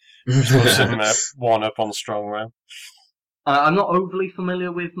 Which puts him one up on Strongman. I'm not overly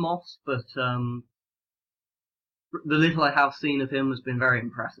familiar with Moss, but the little I have seen of him has been very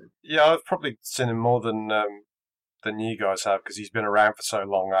impressive. Yeah, I've probably seen him more than you guys have, because he's been around for so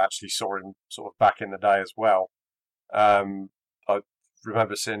long. I actually saw him sort of back in the day as well. I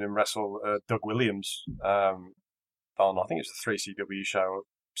remember seeing him wrestle Doug Williams on, I think it was the 3CW show or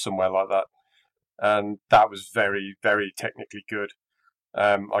somewhere like that. And that was very, very technically good.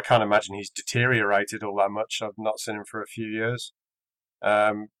 I can't imagine he's deteriorated all that much. I've not seen him for a few years.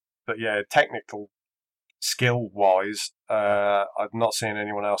 But yeah, technical skill-wise, I've not seen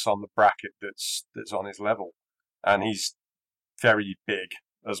anyone else on the bracket that's on his level. And he's very big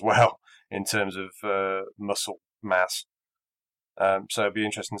as well in terms of muscle mass. So it'd be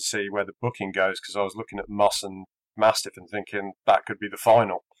interesting to see where the booking goes, because I was looking at Moss and Mastiff and thinking that could be the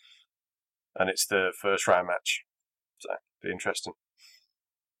final. And it's the first round match. So it'd be interesting.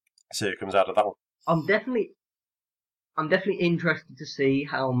 See who comes out of that one. I'm definitely interested to see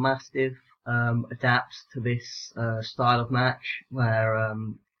how Mastiff adapts to this style of match, where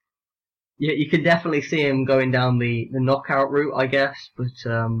you can definitely see him going down the knockout route, I guess, but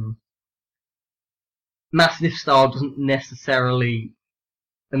Mastiff's style doesn't necessarily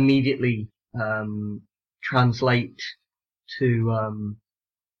immediately translate to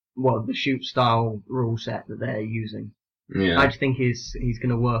the shoot style rule set that they're using. Yeah. I just think he's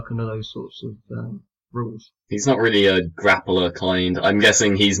going to work under those sorts of rules. He's not really a grappler kind. I'm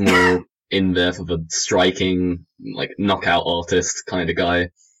guessing he's more in there for the striking, knockout artist kind of guy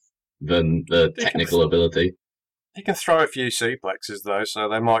than the technical ability. He can throw a few suplexes though, so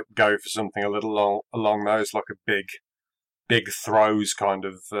they might go for something a little along those, like a big throws kind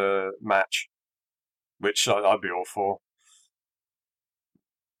of match, which I'd be all for.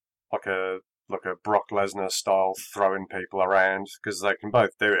 Like a Brock Lesnar style throwing people around, because they can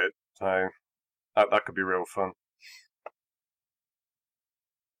both do it. So that could be real fun.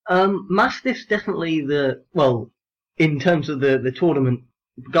 Mastiff's definitely in terms of the tournament,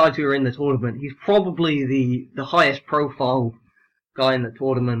 the guys who are in the tournament, he's probably the highest profile guy in the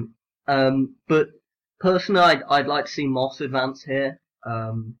tournament. But personally, I'd like to see Moss advance here,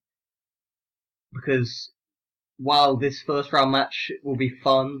 because while this first round match will be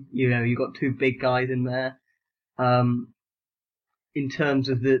fun, you've got two big guys in there. In terms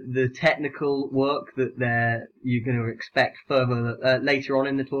of the technical work that you're going to expect further later on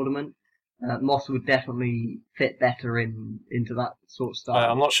in the tournament, Moss would definitely fit better into that sort of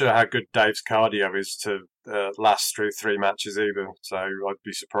style. I'm not sure how good Dave's cardio is to last through 3 matches either, so I'd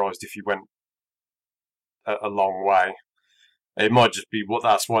be surprised if he went a long way. It might just be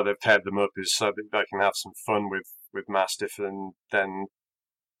that's why they've paired them up, is so that they can have some fun with Mastiff and then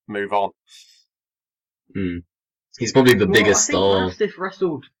move on. He's probably the biggest star. I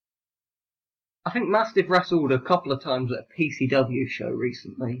think Mastiff wrestled a couple of times at a PCW show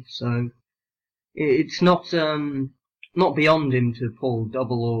recently, so it's not beyond him to pull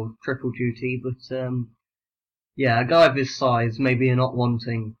double or triple duty, but a guy of his size, maybe you're not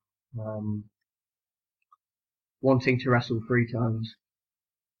wanting to wrestle 3 times.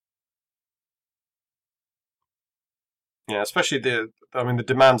 Yeah, especially the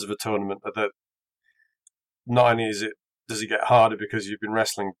demands of a tournament are that not only does it get harder because you've been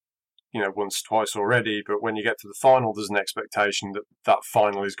wrestling, once, twice already, but when you get to the final, there's an expectation that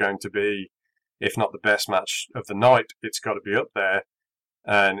final is going to be, if not the best match of the night, it's got to be up there.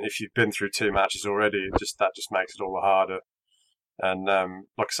 And if you've been through 2 matches already, that just makes it all the harder. And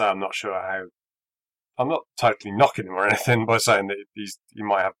like I say, I'm not sure how. I'm not totally knocking him or anything by saying that he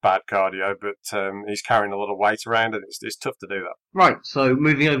might have bad cardio, but he's carrying a lot of weight around, and it's tough to do that. Right, so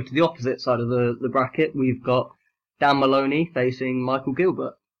moving over to the opposite side of the bracket, we've got Dan Maloney facing Michael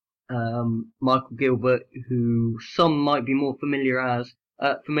Gilbert. Michael Gilbert, who some might be more familiar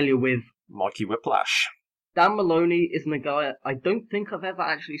with. Mikey Whiplash. Dan Maloney isn't a guy, I don't think I've ever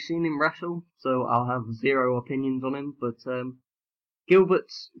actually seen him wrestle, so I'll have 0 opinions on him, but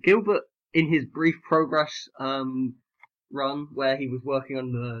Gilbert, in his brief Progress run, where he was working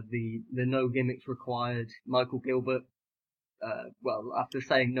under the no gimmicks required, Michael Gilbert, after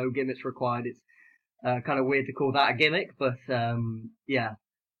saying no gimmicks required, it's kind of weird to call that a gimmick, but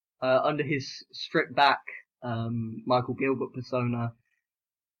under his stripped back Michael Gilbert persona,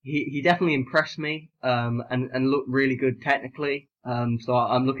 he definitely impressed me and looked really good technically, so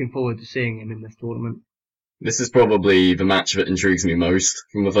I'm looking forward to seeing him in this tournament. This is probably the match that intrigues me most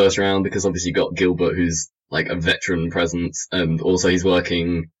from the first round, because obviously you got Gilbert, who's like a veteran presence, and also he's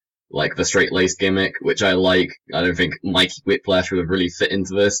working like the straight-laced gimmick, which I like. I don't think Mikey Whiplash would have really fit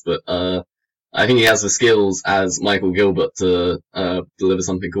into this, but I think he has the skills as Michael Gilbert to deliver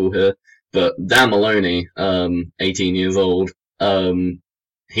something cool here. But Dan Maloney, 18 years old,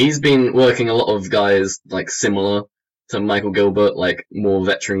 he's been working a lot of guys like similar to Michael Gilbert, like more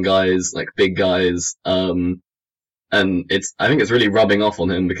veteran guys, like big guys, and I think it's really rubbing off on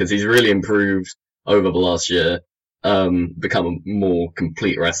him because he's really improved over the last year, become a more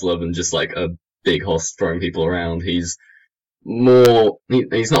complete wrestler than just like a big hoss throwing people around. He's not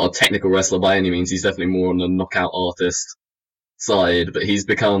a technical wrestler by any means, he's definitely more on the knockout artist side, but he's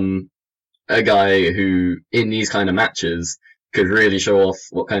become a guy who, in these kind of matches, could really show off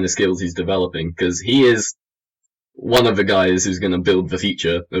what kind of skills he's developing, because he is one of the guys who's going to build the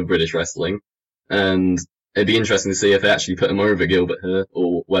future of British wrestling, and it'd be interesting to see if they actually put him over Gilbert here,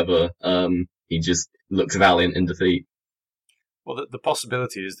 or whether he just looks valiant in defeat. Well, the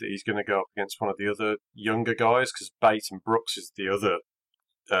possibility is that he's going to go up against one of the other younger guys, because Bate and Brooks is the other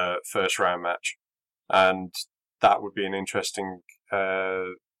first round match, and that would be an interesting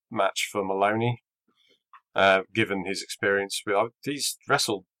match for Maloney, given his experience. He's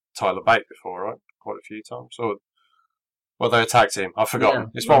wrestled Tyler Bate before, right? Quite a few times. Well, they're a tag team. I've forgotten.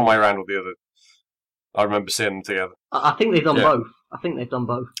 It's one way around or the other. I remember seeing them together. I think they've done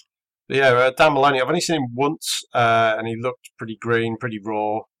both. But yeah, Dan Maloney, I've only seen him once, and he looked pretty green, pretty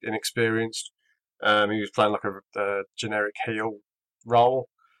raw, inexperienced. He was playing like a generic heel role.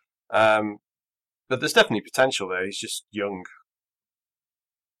 But there's definitely potential there. He's just young.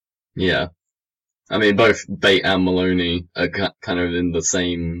 Yeah. I mean, both Bate and Maloney are kind of in the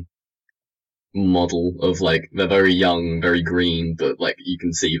same model of, like, they're very young, very green, but, like, you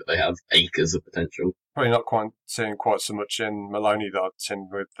can see that they have acres of potential. Probably not seeing quite so much in Maloney that I've seen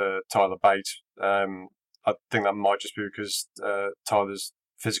with Tyler Bate. I think that might just be because Tyler's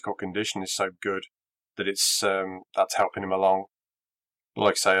physical condition is so good that that's helping him along.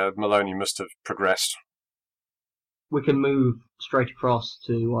 Like I say, Maloney must have progressed. We can move straight across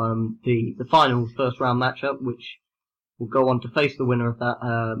to the final first round matchup, which will go on to face the winner of that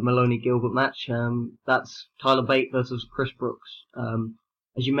Maloney-Gilbert match. That's Tyler Bate versus Chris Brooks.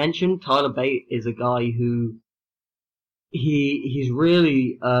 As you mentioned, Tyler Bate is a guy who he's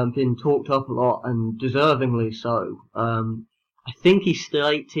really been talked up a lot, and deservingly so. I think he's still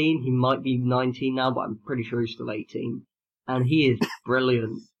 18. He might be 19 now, but I'm pretty sure he's still 18. And he is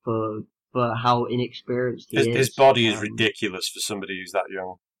brilliant for how inexperienced he is. His body is ridiculous for somebody who's that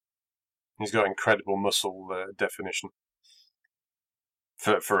young. He's got incredible muscle definition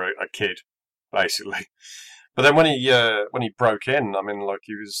for a kid, basically. But then when he broke in, I mean, like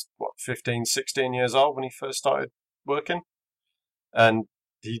he was 15, 16 years old when he first started working, and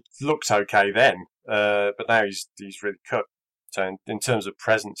he looked okay then. But now he's really cut. So in terms of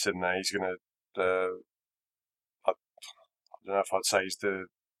presence in there, he's going to. I don't know if I'd say he's the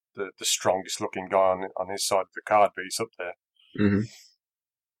strongest looking guy on his side of the card, but he's up there. Mm-hmm.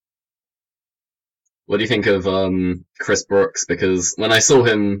 What do you think of Chris Brooks? Because when I saw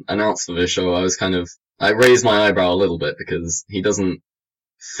him announced for this show, I raised my eyebrow a little bit because he doesn't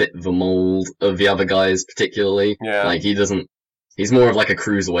fit the mold of the other guys particularly. Yeah. Like he's more of like a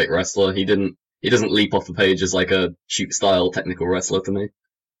cruiserweight wrestler. He doesn't leap off the page as like a shoot style technical wrestler to me.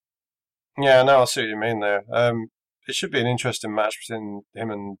 Yeah, no, I see what you mean there. It should be an interesting match between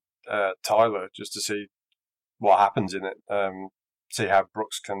him and Tyler, just to see what happens in it. See how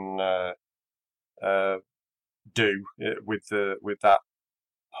Brooks can do with that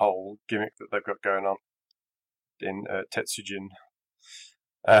whole gimmick that they've got going on in Tetsujin.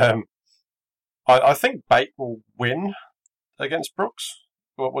 I think Bate will win against Brooks.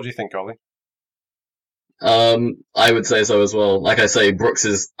 What do you think, Ollie? I would say so as well. Like I say, Brooks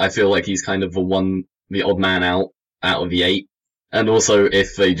I feel like he's kind of the odd man out of the 8. And also,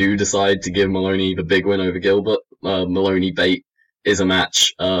 if they do decide to give Maloney the big win over Gilbert, Maloney-Bate is a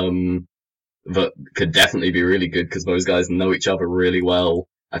match, that could definitely be really good because those guys know each other really well.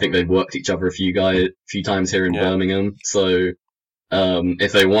 I think they've worked each other a few times here in Birmingham. So,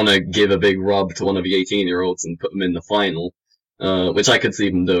 if they want to give a big rub to one of the 18-year-olds and put them in the final, which I could see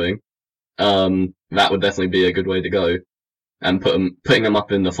them doing, that would definitely be a good way to go. And putting them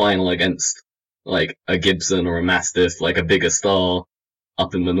up in the final against like a Gibson or a Mastiff, like a bigger star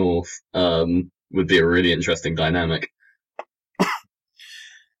up in the north, would be a really interesting dynamic.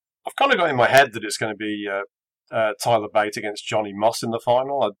 I've kind of got in my head that it's going to be Tyler Bate against Johnny Moss in the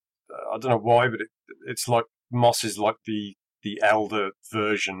final. I don't know why, but it's like Moss is like the elder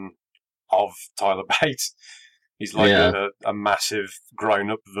version of Tyler Bate. He's like a massive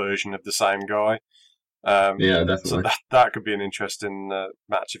grown-up version of the same guy. Yeah, definitely. So that could be an interesting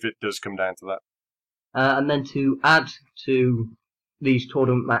match if it does come down to that. And then to add to these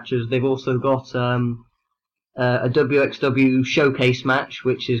tournament matches, they've also got a WXW showcase match,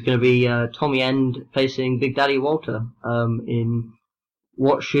 which is going to be Tommy End facing Big Daddy Walter in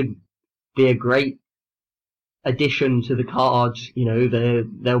what should be a great addition to the cards. You know,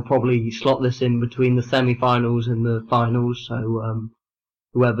 they'll probably slot this in between the semi-finals and the finals, so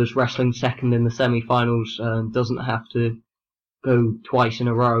whoever's wrestling second in the semi-finals doesn't have to go twice in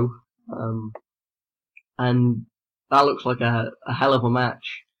a row. And that looks like a hell of a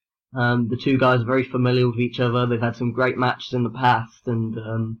match. The two guys are very familiar with each other. They've had some great matches in the past,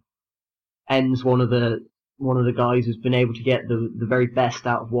 and End's one of the guys who's been able to get the very best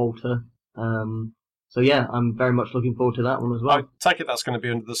out of Walter. So yeah, I'm very much looking forward to that one as well. I take it that's going to be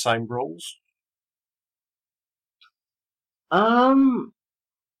under the same rules. I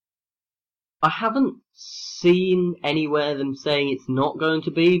haven't seen anywhere them saying it's not going to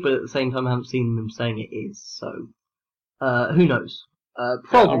be, but at the same time I haven't seen them saying it is, so who knows?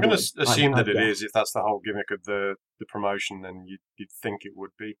 Probably. I'm going to assume that it is, if that's the whole gimmick of the promotion, then you'd think it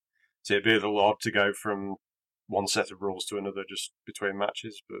would be. So it'd be a little odd to go from one set of rules to another just between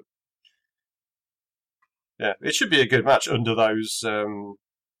matches, but yeah, it should be a good match under those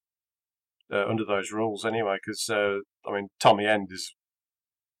rules anyway, because I mean, Tommy End is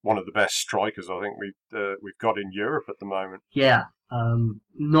one of the best strikers I think we've got in Europe at the moment. Yeah,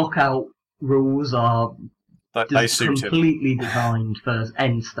 knockout rules are they suit completely him. Designed for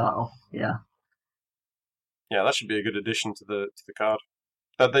End style. Yeah. Yeah, that should be a good addition to the card.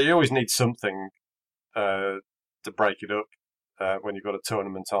 But they always need something to break it up when you've got a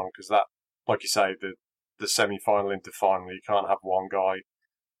tournament on, because that, like you say, the semi-final into final, you can't have one guy,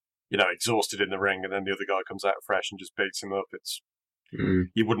 exhausted in the ring, and then the other guy comes out fresh and just beats him up. You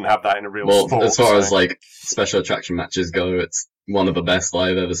wouldn't have that in a real sport. As far as like special attraction matches go, it's one of the best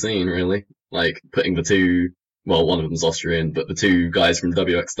I've ever seen, really. Like putting the two, well, one of them's Austrian, but the two guys from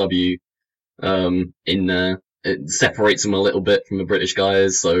WXW in there, it separates them a little bit from the British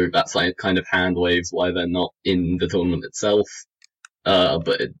guys, so that's like kind of hand waves why they're not in the tournament itself.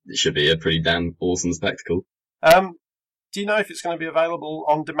 But it should be a pretty damn awesome spectacle. Do you know if it's going to be available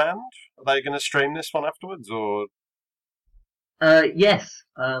on demand? Are they going to stream this one afterwards, or? Yes.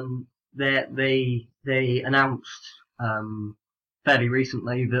 They announced fairly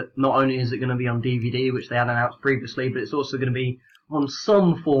recently that not only is it going to be on DVD, which they had announced previously, but it's also going to be on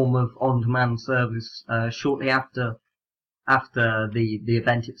some form of on-demand service shortly after the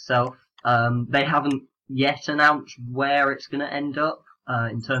event itself. They haven't yet announced where it's going to end up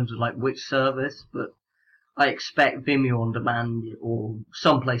in terms of like which service, but I expect Vimeo on demand or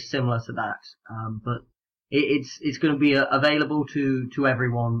someplace similar to that. But it's going to be available to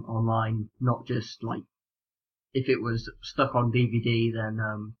everyone online, not just like if it was stuck on DVD, then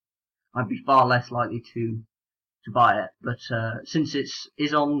I'd be far less likely to buy it. But since it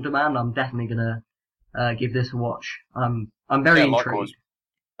is on demand, I'm definitely going to give this a watch. I'm very intrigued.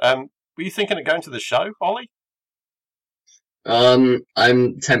 Likewise. Were you thinking of going to the show, Ollie?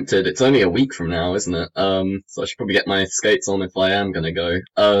 I'm tempted. It's only a week from now, isn't it? So I should probably get my skates on if I am gonna go.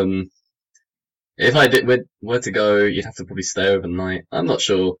 If I were to go, you'd have to probably stay overnight. I'm not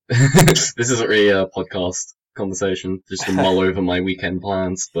sure. This isn't really a podcast conversation, just to mull over my weekend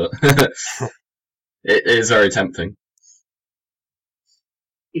plans, but it is very tempting.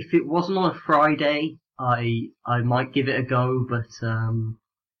 If it wasn't on a Friday, I might give it a go, but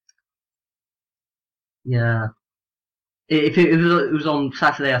yeah. If it was on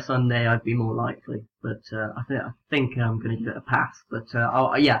Saturday or Sunday, I'd be more likely. But I think I'm going to give it a pass. But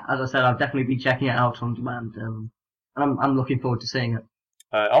as I said, I'll definitely be checking it out on demand. And I'm looking forward to seeing it.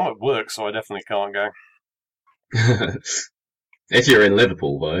 I'm at work, so I definitely can't go. If you're in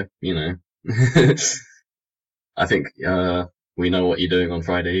Liverpool, though, you know, I think we know what you're doing on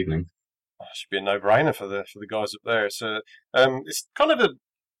Friday evening. It should be a no-brainer for the guys up there. So it's kind of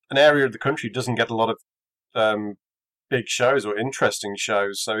an area of the country that doesn't get a lot of big shows or interesting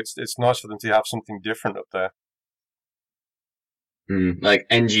shows, so it's nice for them to have something different up there. Like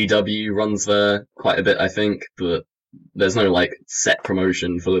NGW runs there quite a bit, I think, but there's no like set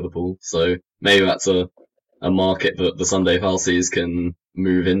promotion for Liverpool, so maybe that's a market that the Sunday Falsies can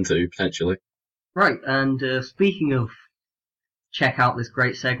move into potentially. Right, and speaking of, check out this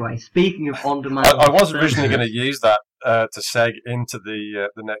great segue. Speaking of on-demand, I was originally going to use that to seg into the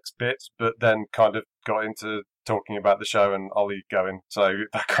next bit, but then kind of got into talking about the show and Ollie going, so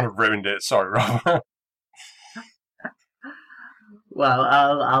that kind of ruined it. Sorry, Rob. Well,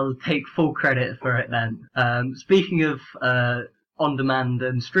 I'll take full credit for it then. Speaking of on-demand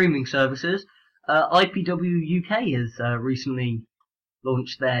and streaming services, IPW UK has recently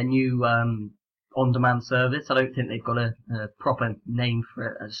launched their new on-demand service. I don't think they've got a proper name for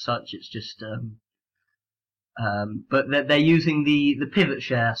it as such. It's just but they're using the Pivot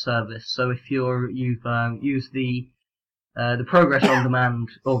Share service. So if you've used the Progress on Demand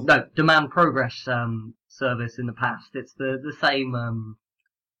or no Demand Progress service in the past, it's the same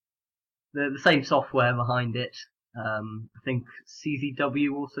the same software behind it. I think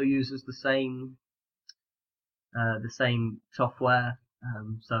CZW also uses the same software.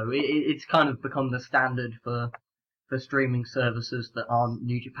 So it's kind of become the standard for streaming services that aren't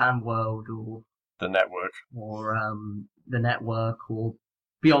New Japan World or the network or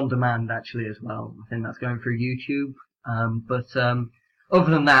Beyond Demand actually as well. I think that's going through YouTube. But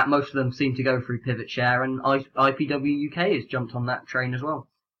other than that, most of them seem to go through Pivot Share, and IPW UK has jumped on that train as well.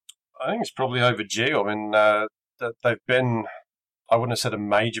 I think it's probably overdue. I mean, they've been, I wouldn't have said a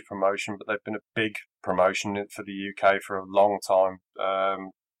major promotion, but they've been a big promotion for the UK for a long time,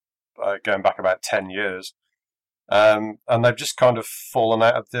 going back about 10 years. And they've just kind of fallen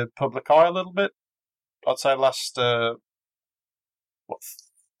out of the public eye a little bit. I'd say last 3-4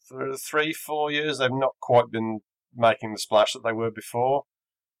 years, they've not quite been making the splash that they were before.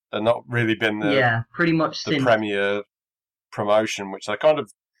 They've not really been pretty much the premier promotion, which they kind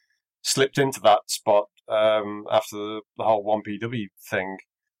of slipped into that spot after the whole 1PW thing.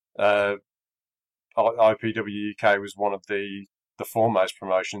 IPW UK was one of the foremost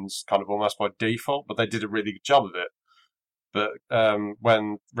promotions, kind of almost by default, but they did a really good job of it. But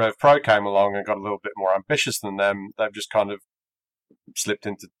when Rev Pro came along and got a little bit more ambitious than them, they've just kind of slipped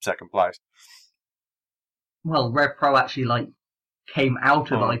into second place. Well, Rev Pro actually came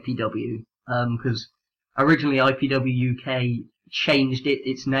out of IPW because originally IPW UK changed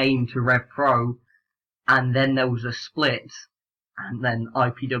its name to Rev Pro, and then there was a split, and then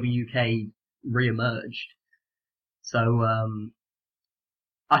IPW UK re-emerged. So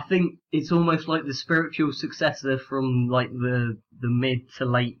I think it's almost like the spiritual successor from the mid to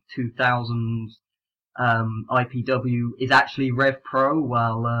late 2000s IPW is actually Rev Pro,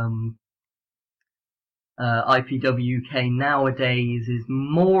 while IPW UK nowadays is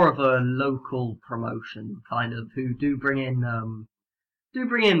more of a local promotion, kind of, who do bring in.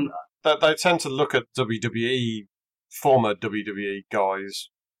 They tend to look at WWE, former WWE guys,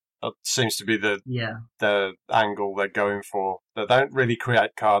 That seems to be the Yeah. angle they're going for. They don't really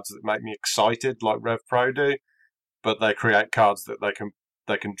create cards that make me excited like Rev Pro do, but they create cards that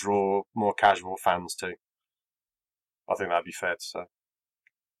they can draw more casual fans to. I think that'd be fair to say.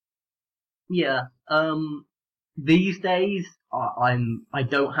 Yeah. These days, I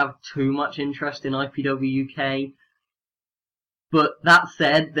don't have too much interest in IPW UK. But that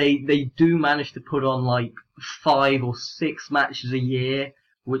said, they do manage to put on like 5 or 6 matches a year,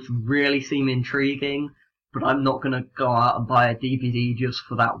 which really seem intriguing. But I'm not gonna go out and buy a DVD just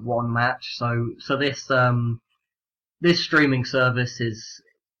for that one match. So this streaming service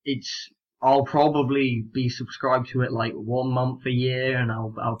I'll probably be subscribed to it like 1 month a year, and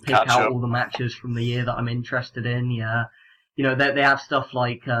I'll pick Catch out up. all the matches from the year that I'm interested in. Yeah. You know, they have stuff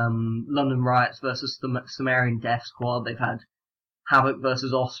like London Riots versus the Sumerian Death Squad. They've had Havoc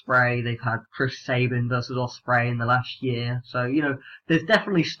versus Ospreay. They've had Chris Sabin versus Ospreay in the last year. So, you know, there's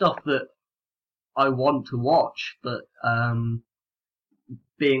definitely stuff that I want to watch, but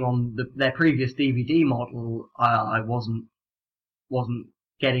being on their previous DVD model, I wasn't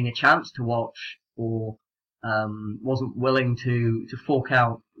getting a chance to watch, or wasn't willing to fork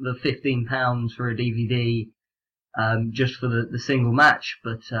out the £15 for a DVD just for the single match.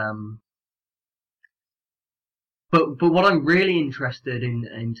 But what I'm really interested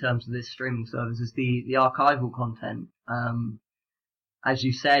in terms of this streaming service is the archival content. As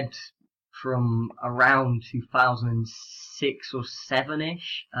you said, from around 2006 or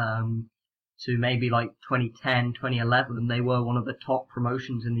 7-ish, to maybe like 2010, 2011, they were one of the top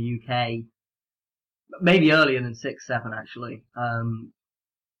promotions in the UK. Maybe earlier than 6, 7 actually.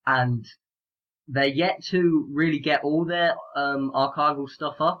 And they're yet to really get all their archival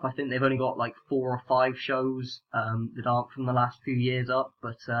stuff up. I think they've only got like 4 or 5 shows that aren't from the last few years up,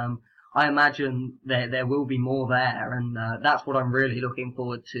 but I imagine there will be more there, and that's what I'm really looking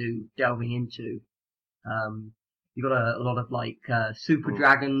forward to delving into. You got a lot of like Super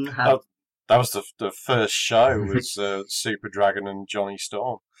Dragon. That was the first show was Super Dragon and Johnny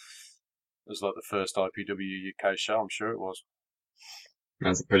Storm. It was like the first IPW UK show. I'm sure it was.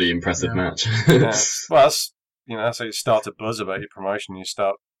 That's a pretty impressive match. Yeah. Well, that's how you start to buzz about your promotion. You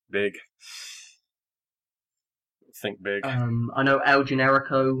start big. Think big. I know El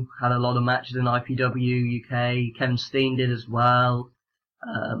Generico had a lot of matches in IPW UK. Kevin Steen did as well.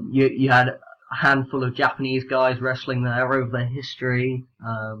 You had a handful of Japanese guys wrestling there over their history.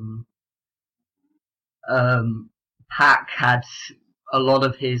 Pac had a lot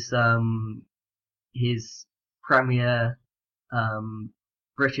of his premier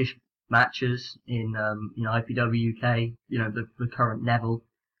British matches in IPW UK. You know, the current Neville.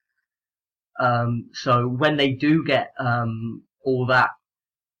 So when they do get all that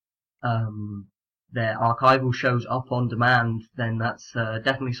their archival shows up on demand, then that's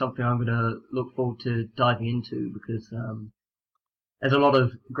definitely something I'm going to look forward to diving into, because there's a lot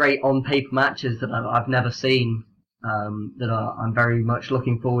of great on-paper matches that I've never seen that I'm very much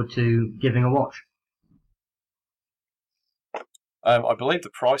looking forward to giving a watch. I believe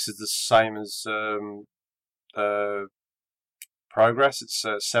the price is the same as Progress. It's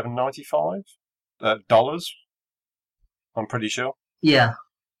 $7.95 dollars. I'm pretty sure. Yeah.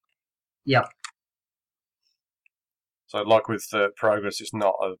 Yep. So, like with Progress, it's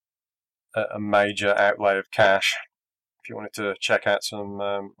not a major outlay of cash. If you wanted to check out some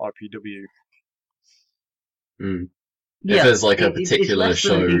IPW. Mm. Yeah, if there's like a particular it's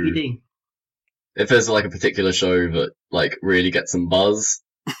less than a show, DVD. if there's like a particular show that like really gets some buzz,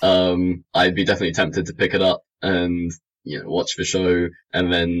 I'd be definitely tempted to pick it up and watch the show,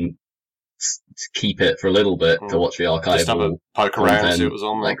 and then keep it for a little bit to watch the Just have a archival poke around, content, see what was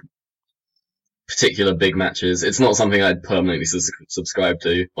on there. like particular big matches. It's not something I'd permanently subscribe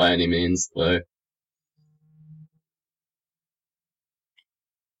to by any means, though.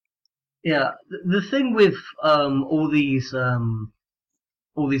 Yeah, the thing with all these on-demand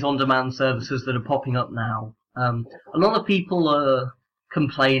services that are popping up now, a lot of people are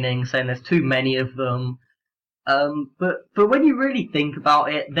complaining, saying there's too many of them. But when you really think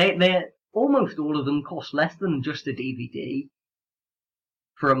about it, they almost all of them cost less than just a DVD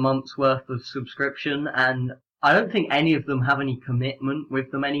for a month's worth of subscription, and I don't think any of them have any commitment with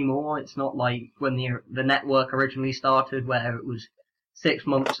them anymore. It's not like when the network originally started, where it was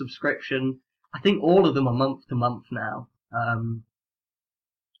 6-month subscription. I think all of them are month to month now.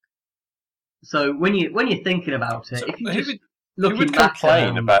 So when you're thinking about it, So if you who just would looking back,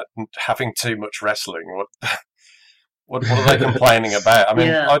 complain about having too much wrestling? What are they complaining about? I mean,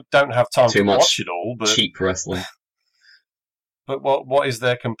 Yeah. I don't have time Too to much watch it all, but Cheap wrestling. but what is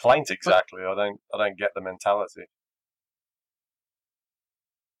their complaint exactly? I don't get the mentality.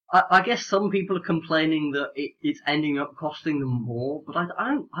 I guess some people are complaining that it's ending up costing them more, but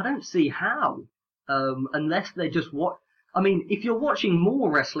I don't see how. Unless they just watch. I mean, if you're watching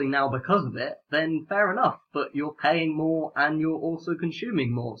more wrestling now because of it, then fair enough. But you're paying more and you're also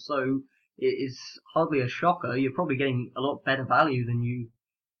consuming more, so it is hardly a shocker. You're probably getting a lot better value than you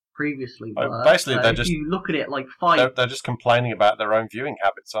previously were. Basically, they're if just you look at it like they're just complaining about their own viewing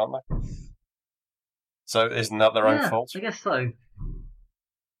habits, aren't they? So isn't that their own fault? I guess so.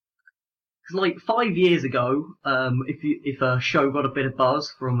 Like 5 years ago, if a show got a bit of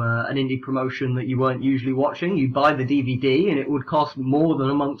buzz from an indie promotion that you weren't usually watching, you'd buy the DVD and it would cost more than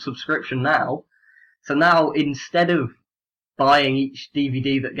a month's subscription now. So now, instead of buying each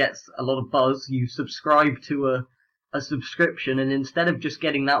DVD that gets a lot of buzz, you subscribe to a subscription, and instead of just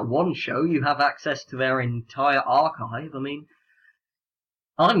getting that one show, you have access to their entire archive. I mean,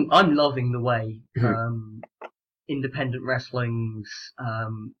 I'm loving the way independent wrestling's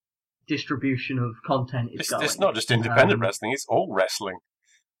distribution of content is going. It's not just independent wrestling; it's all wrestling.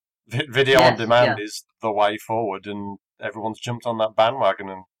 Video on demand is the way forward, and everyone's jumped on that bandwagon.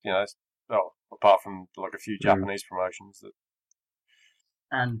 And apart from like a few Japanese promotions that.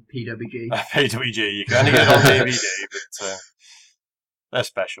 And PWG. PWG, you can only get it on DVD, but they're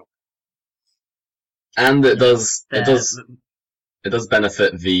special. And it does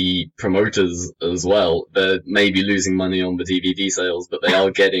benefit the promoters as well. They're maybe losing money on the DVD sales, but they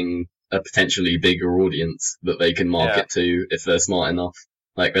are getting a potentially bigger audience that they can market to if they're smart enough.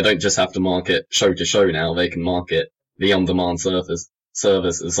 Like, they don't just have to market show to show now, they can market the on-demand service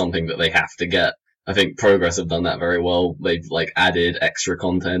as something that they have to get. I think Progress have done that very well. They've added extra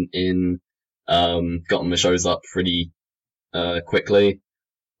content in, gotten the shows up pretty quickly.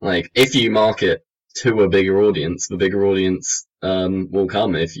 If you market to a bigger audience, the bigger audience will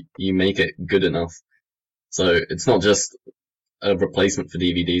come if you make it good enough. So it's not just a replacement for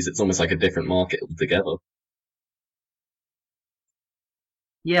DVDs; it's almost like a different market altogether.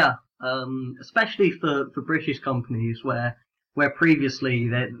 Yeah, especially for British companies where previously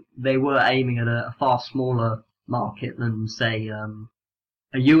they were aiming at a far smaller market than, say, a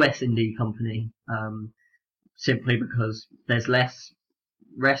US indie company, simply because there's less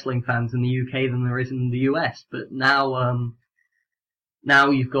wrestling fans in the UK than there is in the US. But now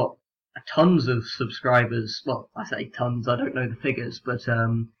you've got tons of subscribers. Well, I say tons, I don't know the figures, but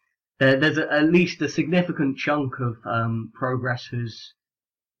there's at least a significant chunk of Progress whose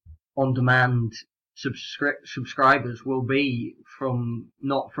on-demand subscribers will be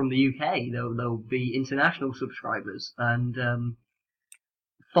not from the UK. They'll be international subscribers, and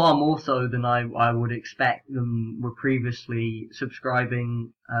far more so than I would expect them were previously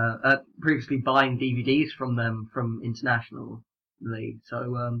previously buying DVDs from them from internationally.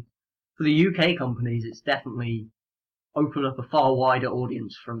 So for the UK companies, it's definitely opened up a far wider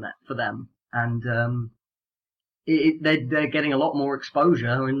audience for them, and they're getting a lot more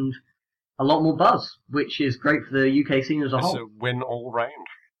exposure and a lot more buzz, which is great for the UK scene as a whole. It's a win all round.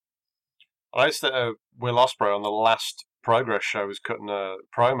 I noticed that Will Ospreay on the last Progress show was cutting a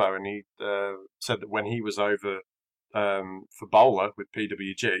promo, and he said that when he was over for Bowler with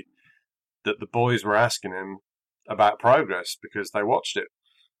PWG, that the boys were asking him about Progress because they watched it.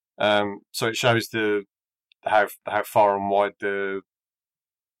 So it shows how far and wide the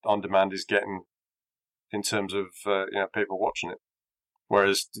on demand is getting in terms of people watching it.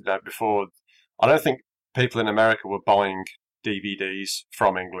 Whereas before, I don't think people in America were buying DVDs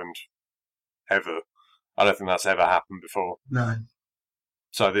from England ever. I don't think that's ever happened before. No.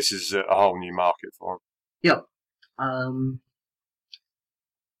 So this is a whole new market for them. Yep.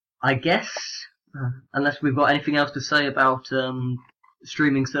 I guess, unless we've got anything else to say about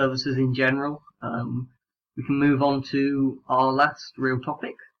streaming services in general, we can move on to our last real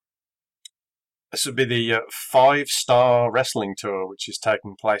topic. This would be the 5-Star Wrestling Tour, which is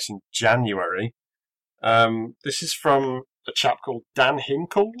taking place in January. This is from a chap called Dan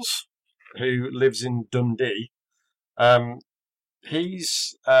Hinkles, who lives in Dundee.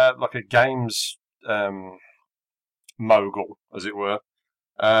 He's like a games mogul, as it were.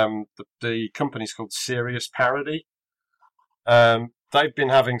 The company's called Serious Parody. They've been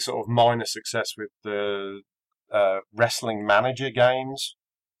having sort of minor success with the Wrestling Manager games.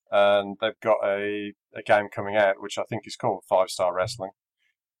 And they've got a game coming out, which I think is called 5-Star Wrestling,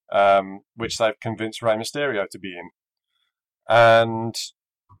 which they've convinced Rey Mysterio to be in. And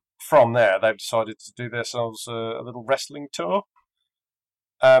from there, they've decided to do themselves a little wrestling tour.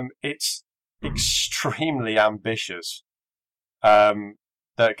 It's extremely ambitious.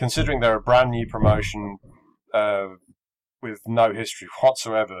 Considering they're a brand new promotion with no history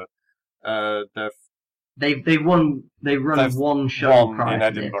whatsoever, they've They run They've one show one prior in to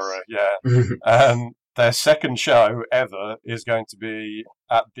Edinburgh, this. yeah. Their second show ever is going to be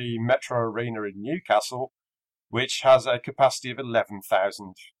at the Metro Arena in Newcastle, which has a capacity of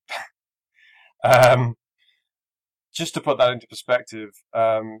 11,000. Just to put that into perspective,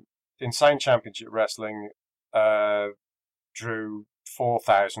 Insane Championship Wrestling drew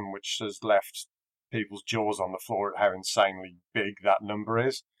 4,000, which has left people's jaws on the floor at how insanely big that number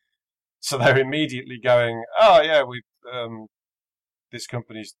is. So they're immediately going, oh yeah, this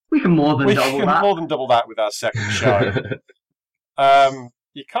company's... We can more than double that with our second show.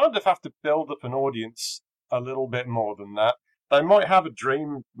 You kind of have to build up an audience a little bit more than that. They might have a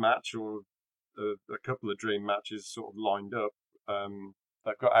dream match or a couple of dream matches sort of lined up.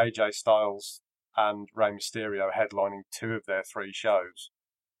 They've got AJ Styles and Rey Mysterio headlining 2 of their 3 shows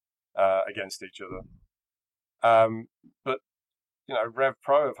against each other. But, you know, Rev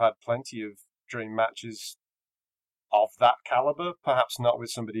Pro have had plenty of dream matches of that caliber, perhaps not with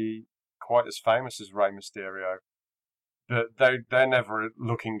somebody quite as famous as Rey Mysterio, but they're never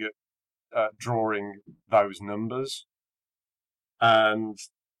looking at drawing those numbers. And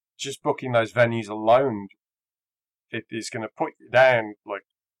just booking those venues alone, it is going to put you down like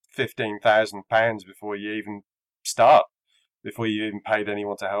 £15,000 before you even start, before you even paid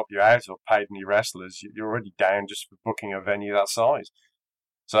anyone to help you out or paid any wrestlers. You're already down just for booking a venue that size.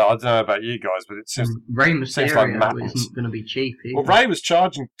 So I don't know about you guys, but it seems Rey Mysterio isn't going to be cheap either. Well, Rey was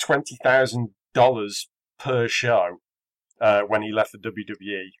charging $20,000 per show when he left the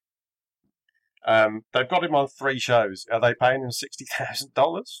WWE. They've got him on 3 shows. Are they paying him $60,000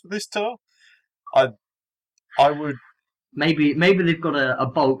 for this tour? I would. Maybe they've got a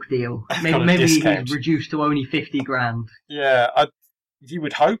bulk deal. Maybe he's reduced to only $50,000. Yeah, you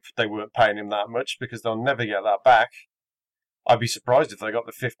would hope they weren't paying him that much because they'll never get that back. I'd be surprised if they got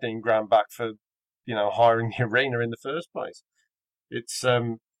the $15,000 back for, you know, hiring the arena in the first place. It's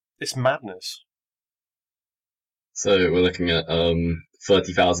madness. So we're looking at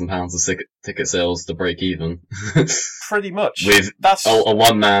 £30,000 of ticket sales to break even. Pretty much. With that's a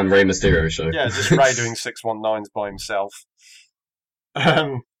one-man Rey Mysterio show. Yeah, just Rey doing 619s by himself.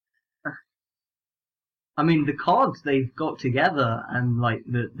 I mean, the cards they've got together and like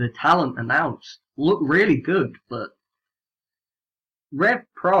the talent announced look really good, but Rev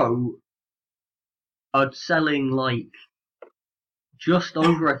Pro are selling like just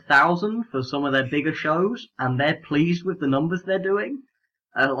over 1,000 for some of their bigger shows, and they're pleased with the numbers they're doing.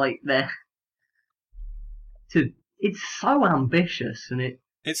 It's so ambitious, and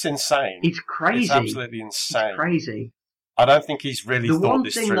it's insane. It's crazy. It's absolutely insane. It's crazy. I don't think he's really thought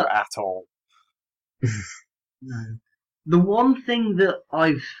this through at all. No. The one thing that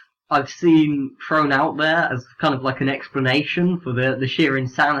I've seen thrown out there as kind of like an explanation for the sheer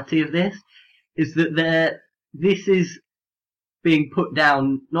insanity of this is that this is being put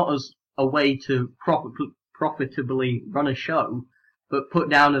down not as a way to profitably run a show, but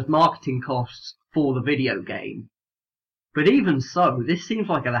put down as marketing costs for the video game. But even so, this seems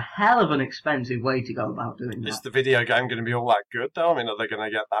like a hell of an expensive way to go about doing that. Is the video game going to be all that good, though? I mean, are they going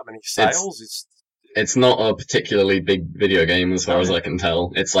to get that many sales? It's not a particularly big video game as far as I can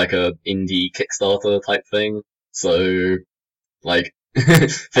tell. It's like a indie Kickstarter type thing. So, like,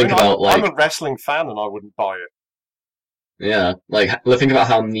 I'm a wrestling fan and I wouldn't buy it. Yeah, like, think about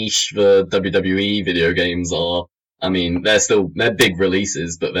how niche the WWE video games are. I mean, they're big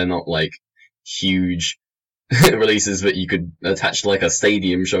releases, but they're not like huge releases that you could attach to like a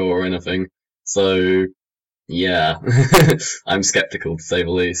stadium show or anything. So, yeah, I'm skeptical to say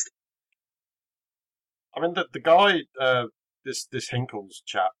the least. I mean, the guy, this Hinkles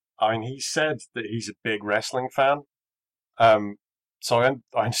chap, I mean, he said that he's a big wrestling fan. So I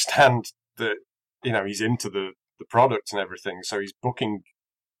understand that, you know, he's into the product and everything, so he's booking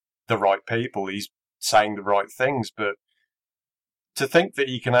the right people, he's saying the right things, but to think that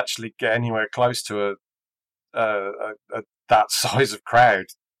he can actually get anywhere close to that size of crowd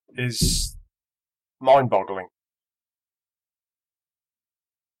is mind-boggling.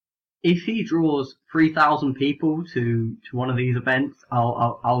 If he draws 3,000 people to one of these events,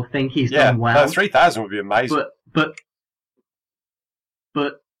 I'll think he's done well. Yeah, 3,000 would be amazing. But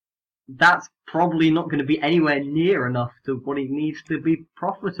that's probably not going to be anywhere near enough to what he needs to be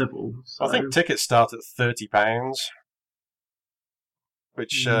profitable. So. I think tickets start at £30,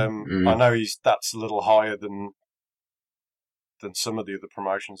 which I know that's a little higher than some of the other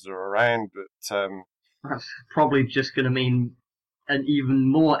promotions that are around, but that's probably just going to mean an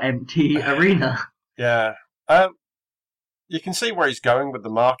even more empty arena. Yeah. You can see where he's going with the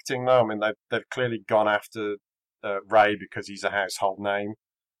marketing, though. I mean, they've clearly gone after Rey because he's a household name.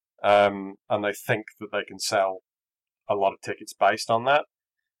 and they think that they can sell a lot of tickets based on that.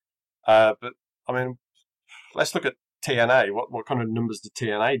 But I mean, let's look at TNA. What kind of numbers did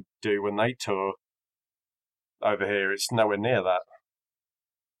TNA do when they tour over here? It's nowhere near that.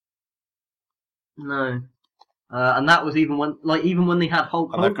 No. And that was even when they had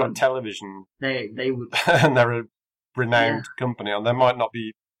Hulk And Hogan. they've got television. They would. And they're a renowned company, and they might not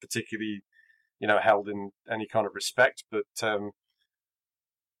be particularly, held in any kind of respect, but I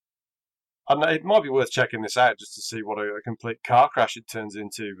don't know, it might be worth checking this out just to see what a complete car crash it turns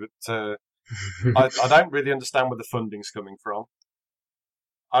into. But I don't really understand where the funding's coming from.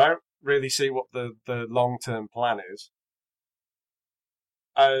 I don't really see what the long-term plan is.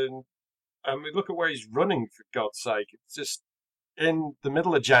 And we look at where he's running, for God's sake. It's just in the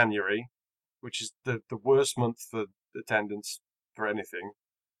middle of January, which is the worst month for attendance for anything.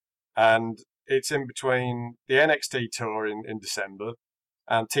 And it's in between the NXT tour in December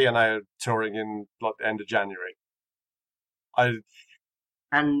and TNA are touring in the end of January.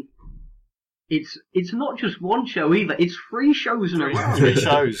 And it's not just one show either. It's 3 shows in a row. 3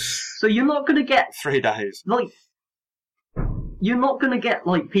 shows. So you're not going to get 3 days. You're not going to get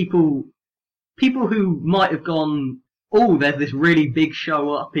people who might have gone, oh, there's this really big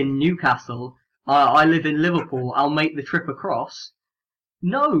show up in Newcastle. I live in Liverpool. I'll make the trip across.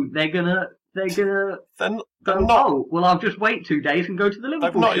 No, they're gonna go, oh, well, I'll just wait 2 days and go to the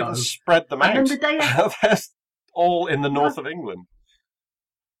Liverpool show. They've not even spread them out. And then the day after, They're all in the north of England.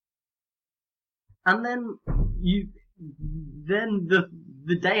 And then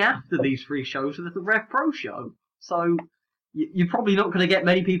the day after these 3 shows, there's the Rev Pro show. So you're probably not going to get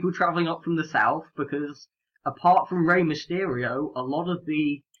many people travelling up from the south because, apart from Rey Mysterio, a lot of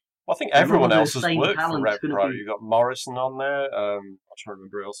the I think everyone else has same worked for talent's Rev gonna Pro. be- You've got Morrison on there. I'm trying to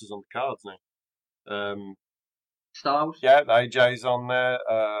remember who else is on the cards now. Styles. Yeah, AJ's on there.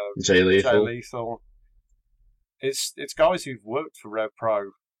 Jay Lethal. Jay Lethal. It's guys who've worked for Rev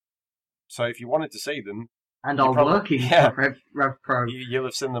Pro. So if you wanted to see them, And You are probably- working yeah. for Rev Pro. you'll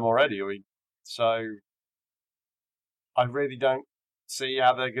have seen them already. So I really don't see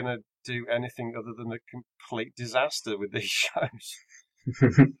how they're going to do anything other than a complete disaster with these shows.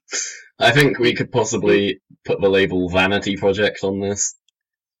 I think we could possibly put the label Vanity Project on this.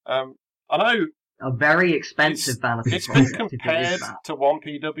 I know A very expensive vanity it's been project, if it is compared that. to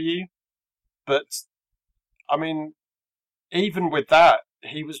 1PW, but I mean, even with that,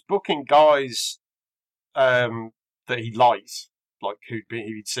 he was booking guys that he liked, like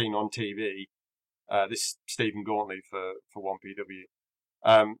he'd seen on TV. This is Stephen Gauntly for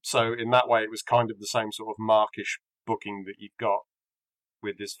 1PW. So in that way, it was kind of the same sort of markish booking that you've got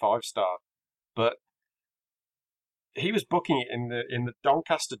with this 5-star, but he was booking it in the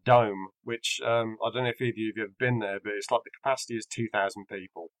Doncaster Dome, which I don't know if either of you have ever been there, but it's like the capacity is 2,000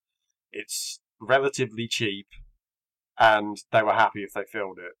 people. It's relatively cheap, and they were happy if they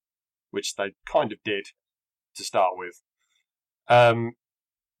filled it, which they kind of did to start with.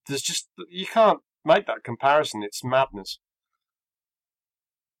 There's just, you can't make that comparison. It's madness.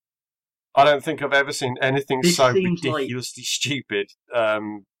 I don't think I've ever seen anything This so seems ridiculously stupid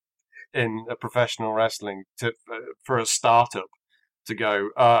in a professional wrestling for a startup to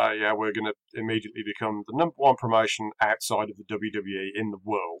go, yeah, we're going to immediately become the number 1 promotion outside of the WWE in the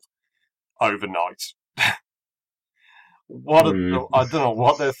world overnight. I don't know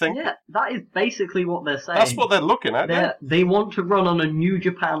what they're thinking. Yeah, that is basically what they're saying. That's what they're looking at. Yeah. They want to run on a New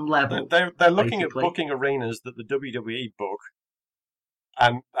Japan level. They're looking basically. at booking arenas that the WWE book,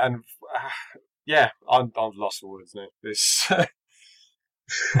 and yeah, I'm lost for words now. This,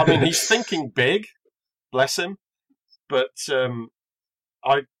 I mean, he's thinking big, bless him, but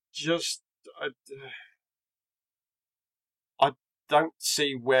I don't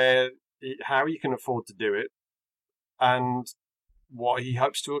see how he can afford to do it, and what he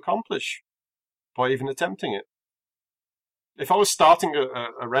hopes to accomplish by even attempting it. If I was starting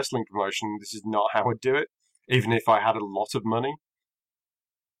a wrestling promotion, this is not how I'd do it, even if I had a lot of money.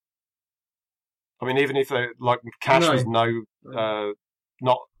 I mean, even if cash was not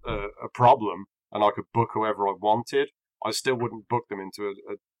a problem, and I could book whoever I wanted, I still wouldn't book them into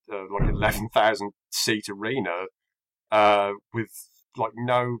a 11,000 seat arena with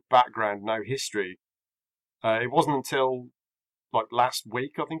no background, no history. It wasn't until last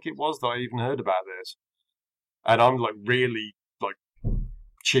week, I think it was, that I even heard about this, and I'm really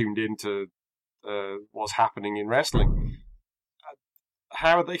tuned into what's happening in wrestling.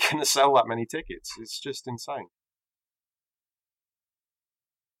 How are they going to sell that many tickets? It's just insane.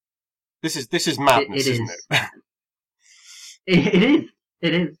 This is madness, isn't it? It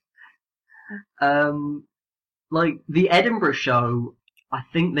is. The Edinburgh show, I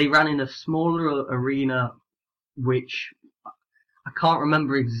think they ran in a smaller arena, which I can't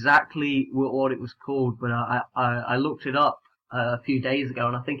remember exactly what it was called, but I looked it up a few days ago,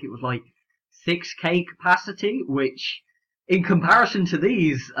 and I think it was like 6K capacity, which in comparison to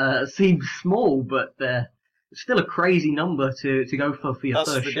these seems small, but they're still a crazy number to go for your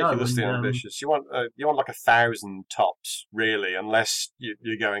That's first show. ridiculously ambitious. You want like 1,000 tops, really, unless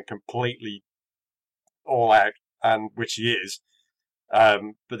you're going completely all out, and which he is.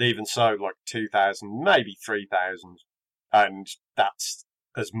 But even so, like 2,000, maybe 3,000, and that's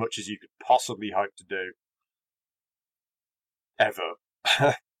as much as you could possibly hope to do ever.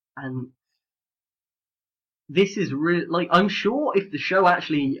 And this is really, like, I'm sure if the show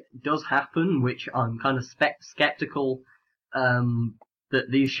actually does happen, which I'm kind of skeptical that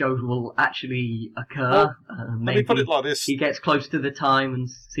these shows will actually occur. Well, let me put it like this. He gets close to the time and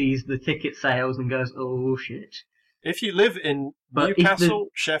sees the ticket sales and goes, oh shit. If you live in Newcastle,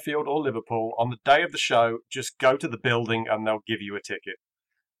 Sheffield, or Liverpool, on the day of the show, just go to the building and they'll give you a ticket.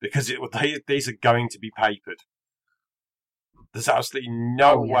 Because these are going to be papered. There's absolutely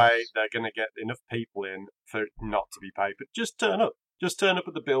no way they're going to get enough people in for it not to be papered. Just turn up. Just turn up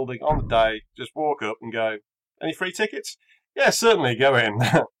at the building on the day. Just walk up and go, any free tickets? Yeah, certainly, go in.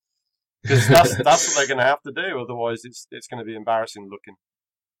 Because that's what they're going to have to do. Otherwise, it's going to be embarrassing looking.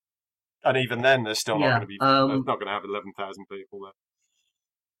 And even then, they're still not going to be. They're not going to have 11,000 people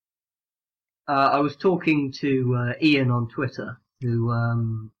there. I was talking to Ian on Twitter,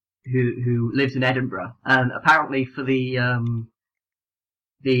 who lives in Edinburgh, and apparently for their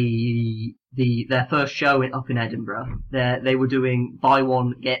first show up in Edinburgh, they were doing buy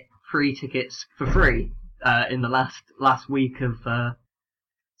one get free tickets for free in the last week of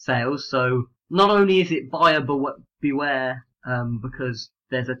sales. So not only is it buyer beware, because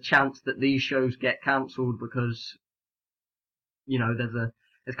there's a chance that these shows get cancelled because, you know,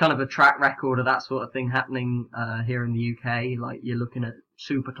 there's kind of a track record of that sort of thing happening here in the UK. Like you're looking at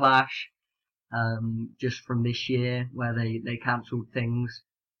Super Clash just from this year, where they cancelled things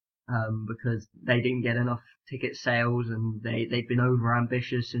because they didn't get enough ticket sales, and they'd been over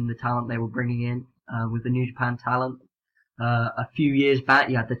ambitious in the talent they were bringing in with the New Japan talent. A few years back,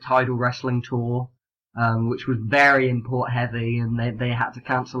 you had the Tidal Wrestling Tour, which was very import heavy, and they had to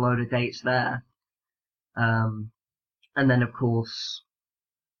cancel a load of dates there. And then, of course,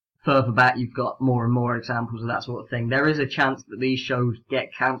 further back, you've got more and more examples of that sort of thing. There is a chance that these shows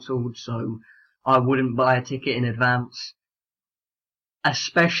get cancelled, so I wouldn't buy a ticket in advance,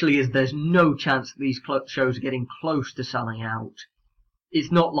 especially as there's no chance that these shows are getting close to selling out.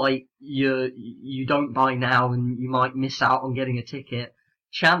 It's not like you don't buy now and you might miss out on getting a ticket.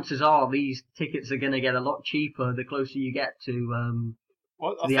 Chances are these tickets are going to get a lot cheaper the closer you get to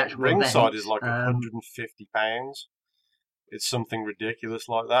the actual ringside event. is like £150. It's something ridiculous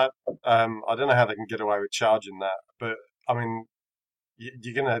like that. I don't know how they can get away with charging that, but I mean,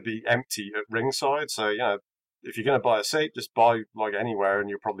 you're going to be empty at ringside, so you know, if you're going to buy a seat, just buy like anywhere, and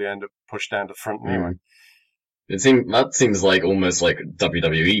you'll probably end up pushed down to front anyway. That seems like almost like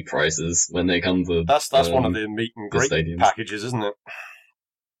WWE prices when they come to. That's one of the meet and greet packages, isn't it?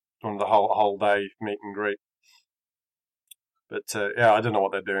 One of the whole day meet and greet. But yeah, I don't know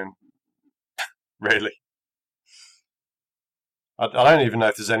what they're doing. Really. I don't even know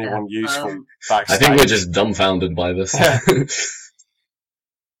if there's anyone useful backstage. I think we're just dumbfounded by this.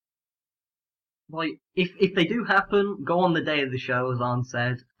 Like, if they do happen, go on the day of the show, as Arn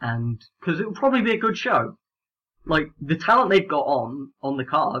said, and because it will probably be a good show. Like, the talent they've got on the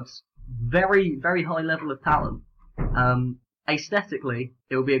cards, very, very high level of talent. Aesthetically,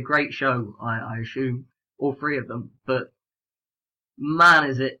 it will be a great show, I assume, all three of them, but man,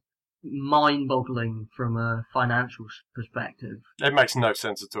 is it mind-boggling from a financial perspective. It makes no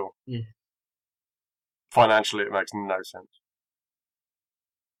sense at all. Yeah. Financially, it makes no sense.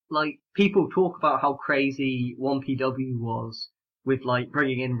 Like, people talk about how crazy 1PW was with, like,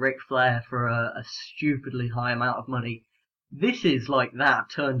 bringing in Ric Flair for a stupidly high amount of money. This is like that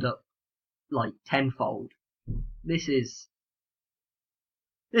turned up, like, tenfold. This is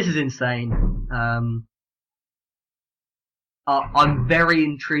insane. I'm very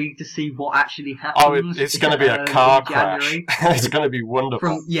intrigued to see what actually happens. Oh, it's going to be a car crash. It's going to be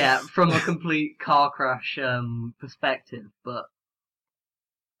wonderful. From a complete car crash perspective, but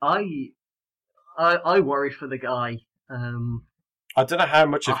I worry for the guy. I don't know how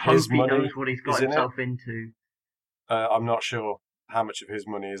much of his money he knows what he's got himself into. I'm not sure how much of his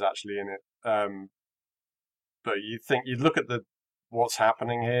money is actually in it. But you'd look at what's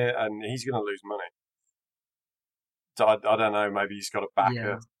happening here, and he's going to lose money. So I don't know. Maybe he's got a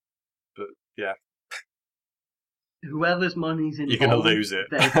backer, but yeah. whoever's money's involved, you're going to lose it.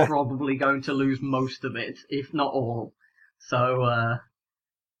 They're probably going to lose most of it, if not all. So,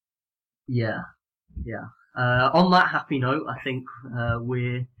 yeah. On that happy note, I think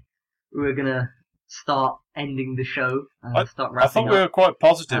we're gonna start ending the show. Start wrapping I thought up. we were quite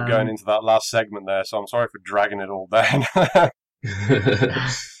positive going into that last segment there, so I'm sorry for dragging it all down.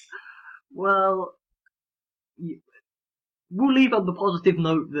 Well, we'll leave on the positive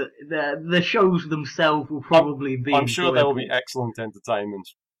note that the shows themselves will probably be. I'm sure there will be enjoyable. excellent entertainment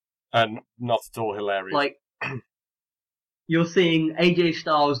and not at all hilarious. Like, you're seeing AJ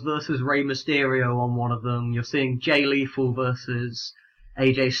Styles versus Rey Mysterio on one of them. You're seeing Jay Lethal versus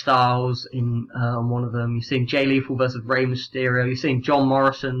AJ Styles on one of them. You're seeing Jay Lethal versus Rey Mysterio. You're seeing John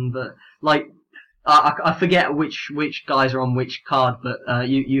Morrison, but like I forget which guys are on which card, but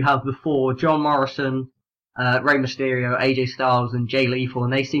you have the four: John Morrison, Rey Mysterio, AJ Styles, and Jay Lethal,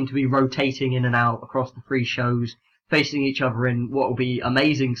 and they seem to be rotating in and out across the three shows, facing each other in what will be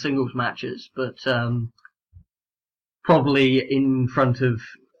amazing singles matches, but probably in front of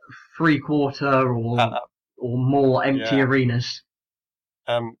 3/4 or more empty arenas.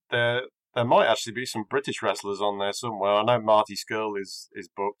 There might actually be some British wrestlers on there somewhere. I know Marty Scurll is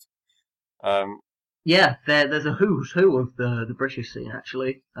booked. Yeah, there's a who's who of the British scene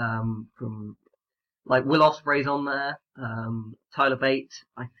actually. From like Will Ospreay's on there. Tyler Bate,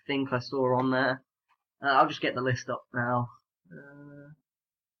 I think I saw on there. I'll just get the list up now.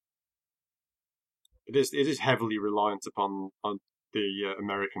 It is heavily reliant upon the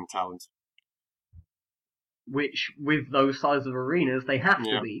American talent. Which, with those size of arenas, they have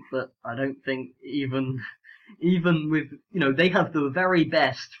to be. But I don't think even with, they have the very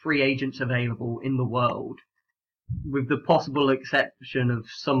best free agents available in the world, with the possible exception of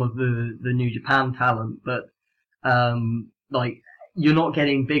some of the New Japan talent. But you're not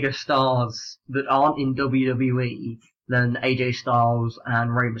getting bigger stars that aren't in WWE than AJ Styles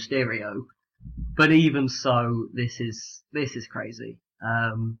and Rey Mysterio. But even so, this is crazy.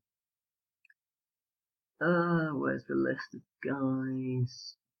 Where's the list of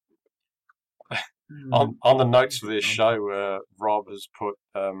guys? On the notes for this show, Rob has put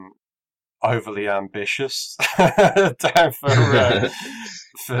overly ambitious down for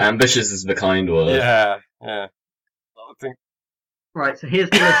ambitious is the kind word. Yeah. I think. Right, so here's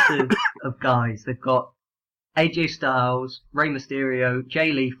the list of guys. They've got AJ Styles, Rey Mysterio,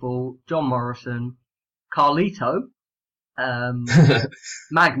 Jay Lethal, John Morrison, Carlito,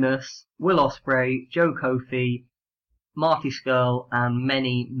 Magnus, Will Ospreay, Joe Kofi, Marty Scurll, and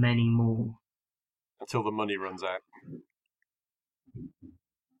many, many more. Until the money runs out.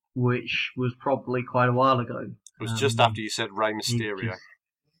 Which was probably quite a while ago. It was just after you said Rey Mysterio.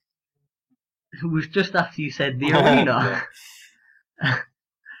 It was just after you said the arena.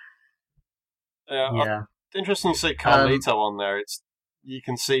 Yeah. Interesting to see Carlito on there. You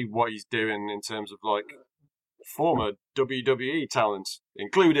can see what he's doing in terms of former WWE talent,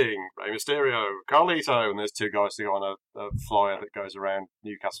 including Rey Mysterio, Carlito, and there's two guys who go on a flyer that goes around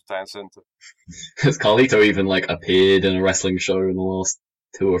Newcastle Town Centre. Has Carlito even appeared in a wrestling show in the last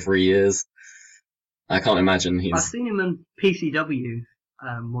 2 or 3 years? I can't imagine he's. I've seen him in PCW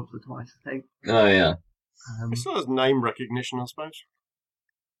once or twice, I think. Oh yeah. He still has name recognition, I suppose.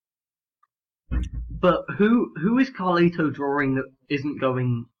 But who is Carlito drawing that isn't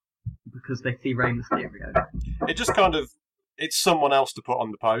going because they see Rey Mysterio? It just it's someone else to put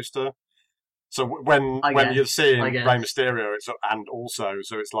on the poster. So when you're seeing Rey Mysterio, it's so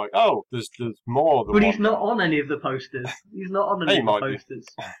it's like, oh, there's more than But one. he's not on any of the posters. He's not on any of the posters.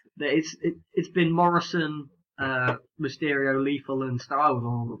 It's been Morrison, Mysterio, Lethal, and Styles on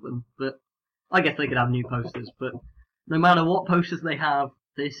all of them. But I guess they could have new posters. But no matter what posters they have,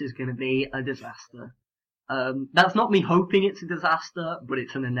 this is going to be a disaster. That's not me hoping it's a disaster, but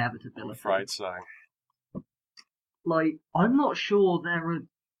it's an inevitability. I'm afraid so. I'm not sure there are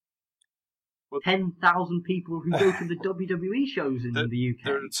 10,000 people who go to the WWE shows in the UK.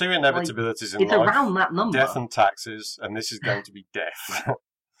 There are two inevitabilities in life. It's around that number. Death and taxes, and this is going to be death.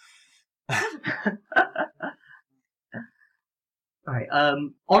 Right.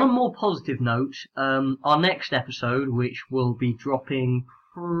 On a more positive note, our next episode, which will be dropping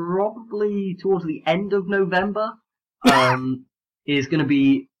probably towards the end of November, is going to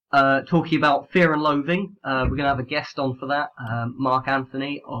be talking about Fear and Loathing. We're going to have a guest on for that, Mark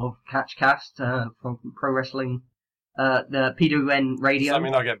Anthony of Catchcast from Pro Wrestling, the PWN Radio. Does that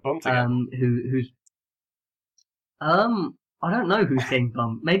mean I get bumped again? Who's I don't know who's getting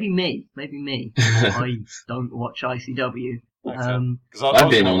bumped. Maybe me. I don't watch ICW. I've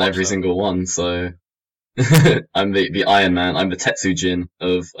been on every single one, so I'm the Iron Man. I'm the Tetsujin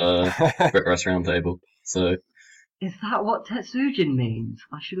of Brit Wrest Roundtable. So Is that what Tetsujin means?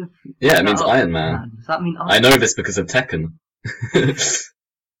 I should have. Yeah, it means Iron Man. Does that mean Iron I know this because of Tekken.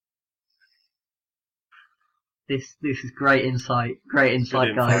 This is great insight. Great insight,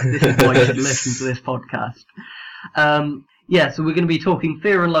 Good guys. info. This is why you should listen to this podcast. Yeah, so we're going to be talking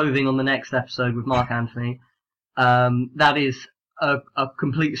Fear and Loathing on the next episode with Mark Anthony. That is a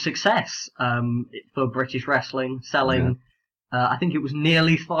complete success for British wrestling, selling. I think it was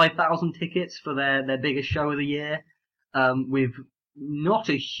nearly 5,000 tickets for their biggest show of the year, with not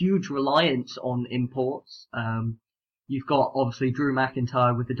a huge reliance on imports. You've got obviously Drew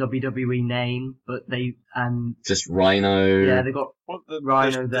McIntyre with the WWE name, but Just Rhino. Yeah, they got Well,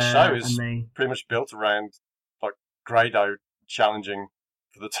 Rhino the there, show is and they. pretty much built around like Grado challenging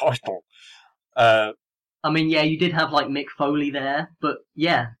for the title. I mean, yeah, you did have like Mick Foley there, but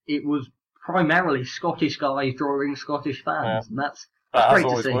yeah, it was primarily Scottish guys drawing Scottish fans, and that's that has great to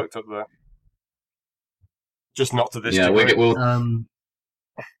always see. worked up there. Just not to this Yeah, degree.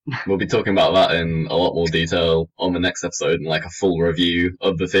 we'll be talking about that in a lot more detail on the next episode, and like a full review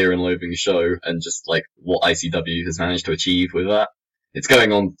of the Fear and Loathing show, and just like what ICW has managed to achieve with that. It's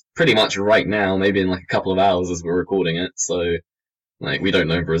going on pretty much right now, maybe in like a couple of hours as we're recording it, so like we don't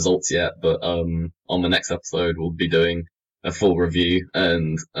know the results yet, but on the next episode we'll be doing a full review,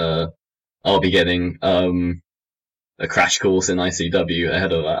 and I'll be getting a crash course in ICW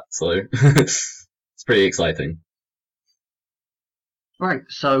ahead of that, so it's pretty exciting. Right,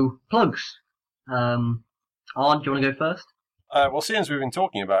 so plugs. Arn, do you want to go first? Well, since we've been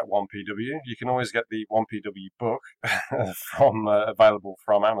talking about 1PW, you can always get the 1PW book available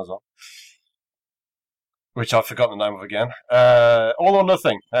from Amazon, which I've forgotten the name of again. All or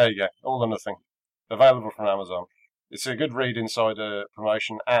Nothing. There you go. All or Nothing. Available from Amazon. It's a good read inside a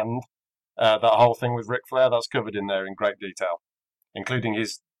promotion, and that whole thing with Ric Flair, that's covered in there in great detail, including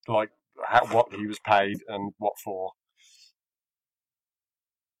his what he was paid and what for.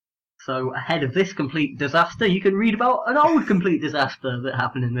 So ahead of this complete disaster, you can read about an old complete disaster that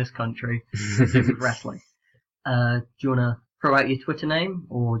happened in this country with wrestling. Do you want to throw out your Twitter name,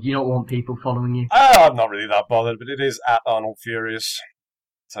 or do you not want people following you? I'm not really that bothered, but it is at Arnold Furious,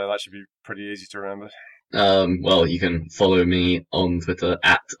 so that should be pretty easy to remember. Well, you can follow me on Twitter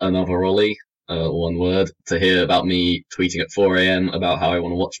at Another Ollie, one word, to hear about me tweeting at 4 a.m. about how I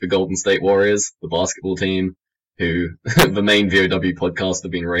want to watch the Golden State Warriors, the basketball team, who the main VOW podcast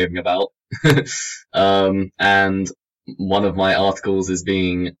have been raving about. And one of my articles is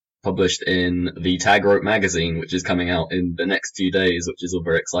being published in the Tag Rope magazine, which is coming out in the next few days, which is all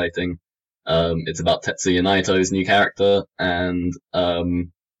very exciting. It's about Tetsuya Naito's new character, and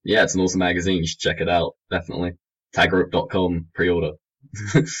yeah, it's an awesome magazine. You should check it out, definitely. Tagrope.com, pre-order.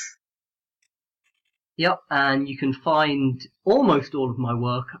 Yep, and you can find almost all of my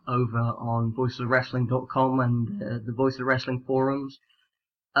work over on voicesofwrestling.com and the Voice of Wrestling forums.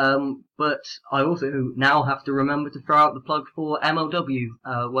 But I also now have to remember to throw out the plug for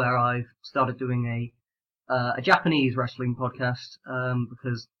MLW, where I've started doing a Japanese wrestling podcast,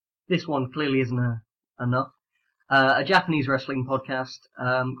 because this one clearly isn't enough. A Japanese wrestling podcast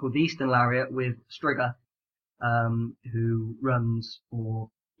called The Eastern Lariat with Strigger, who runs,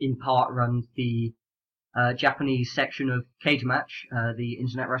 or in part runs, the Japanese section of Cage Match, the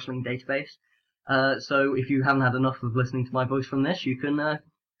Internet Wrestling Database. So if you haven't had enough of listening to my voice from this, you can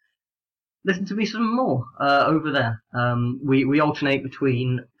listen to me some more over there. We alternate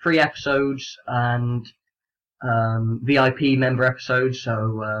between free episodes and VIP member episodes.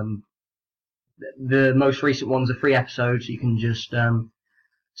 So the most recent ones are free episodes. You can just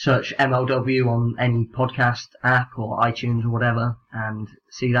search MLW on any podcast app or iTunes or whatever and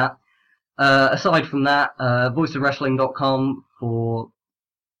see that. Aside from that, voiceofwrestling.com for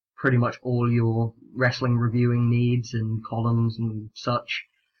pretty much all your wrestling reviewing needs and columns and such.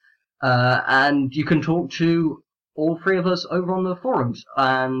 And you can talk to all three of us over on the forums.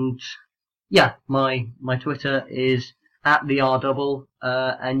 And yeah, my Twitter is @theRdouble,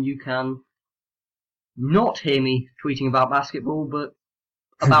 and you can not hear me tweeting about basketball, but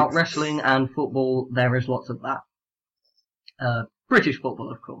about wrestling and football, there is lots of that. British football,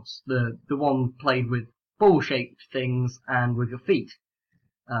 of course, the one played with ball-shaped things and with your feet,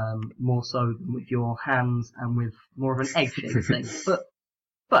 more so than with your hands and with more of an egg-shaped thing.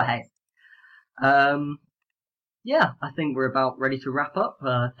 But hey, yeah, I think we're about ready to wrap up.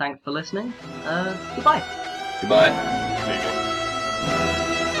 Thanks for listening. Goodbye. Goodbye.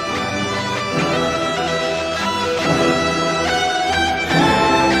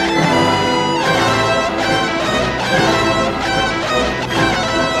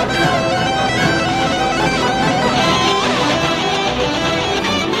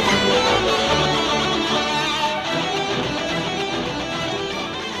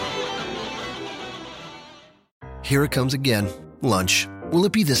 here it comes again. Lunch. Will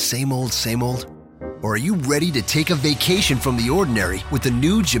it be the same old, same old? Or are you ready to take a vacation from the ordinary with the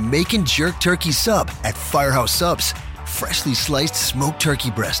new Jamaican Jerk Turkey Sub at Firehouse Subs? Freshly sliced smoked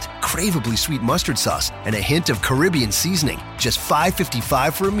turkey breast, craveably sweet mustard sauce, and a hint of Caribbean seasoning. Just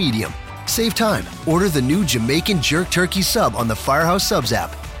 $5.55 for a medium. Save time. Order the new Jamaican Jerk Turkey Sub on the Firehouse Subs app.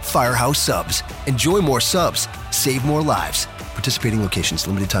 Firehouse Subs. Enjoy more subs. Save more lives. Participating locations.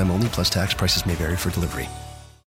 Limited time only, plus tax. Prices may vary for delivery.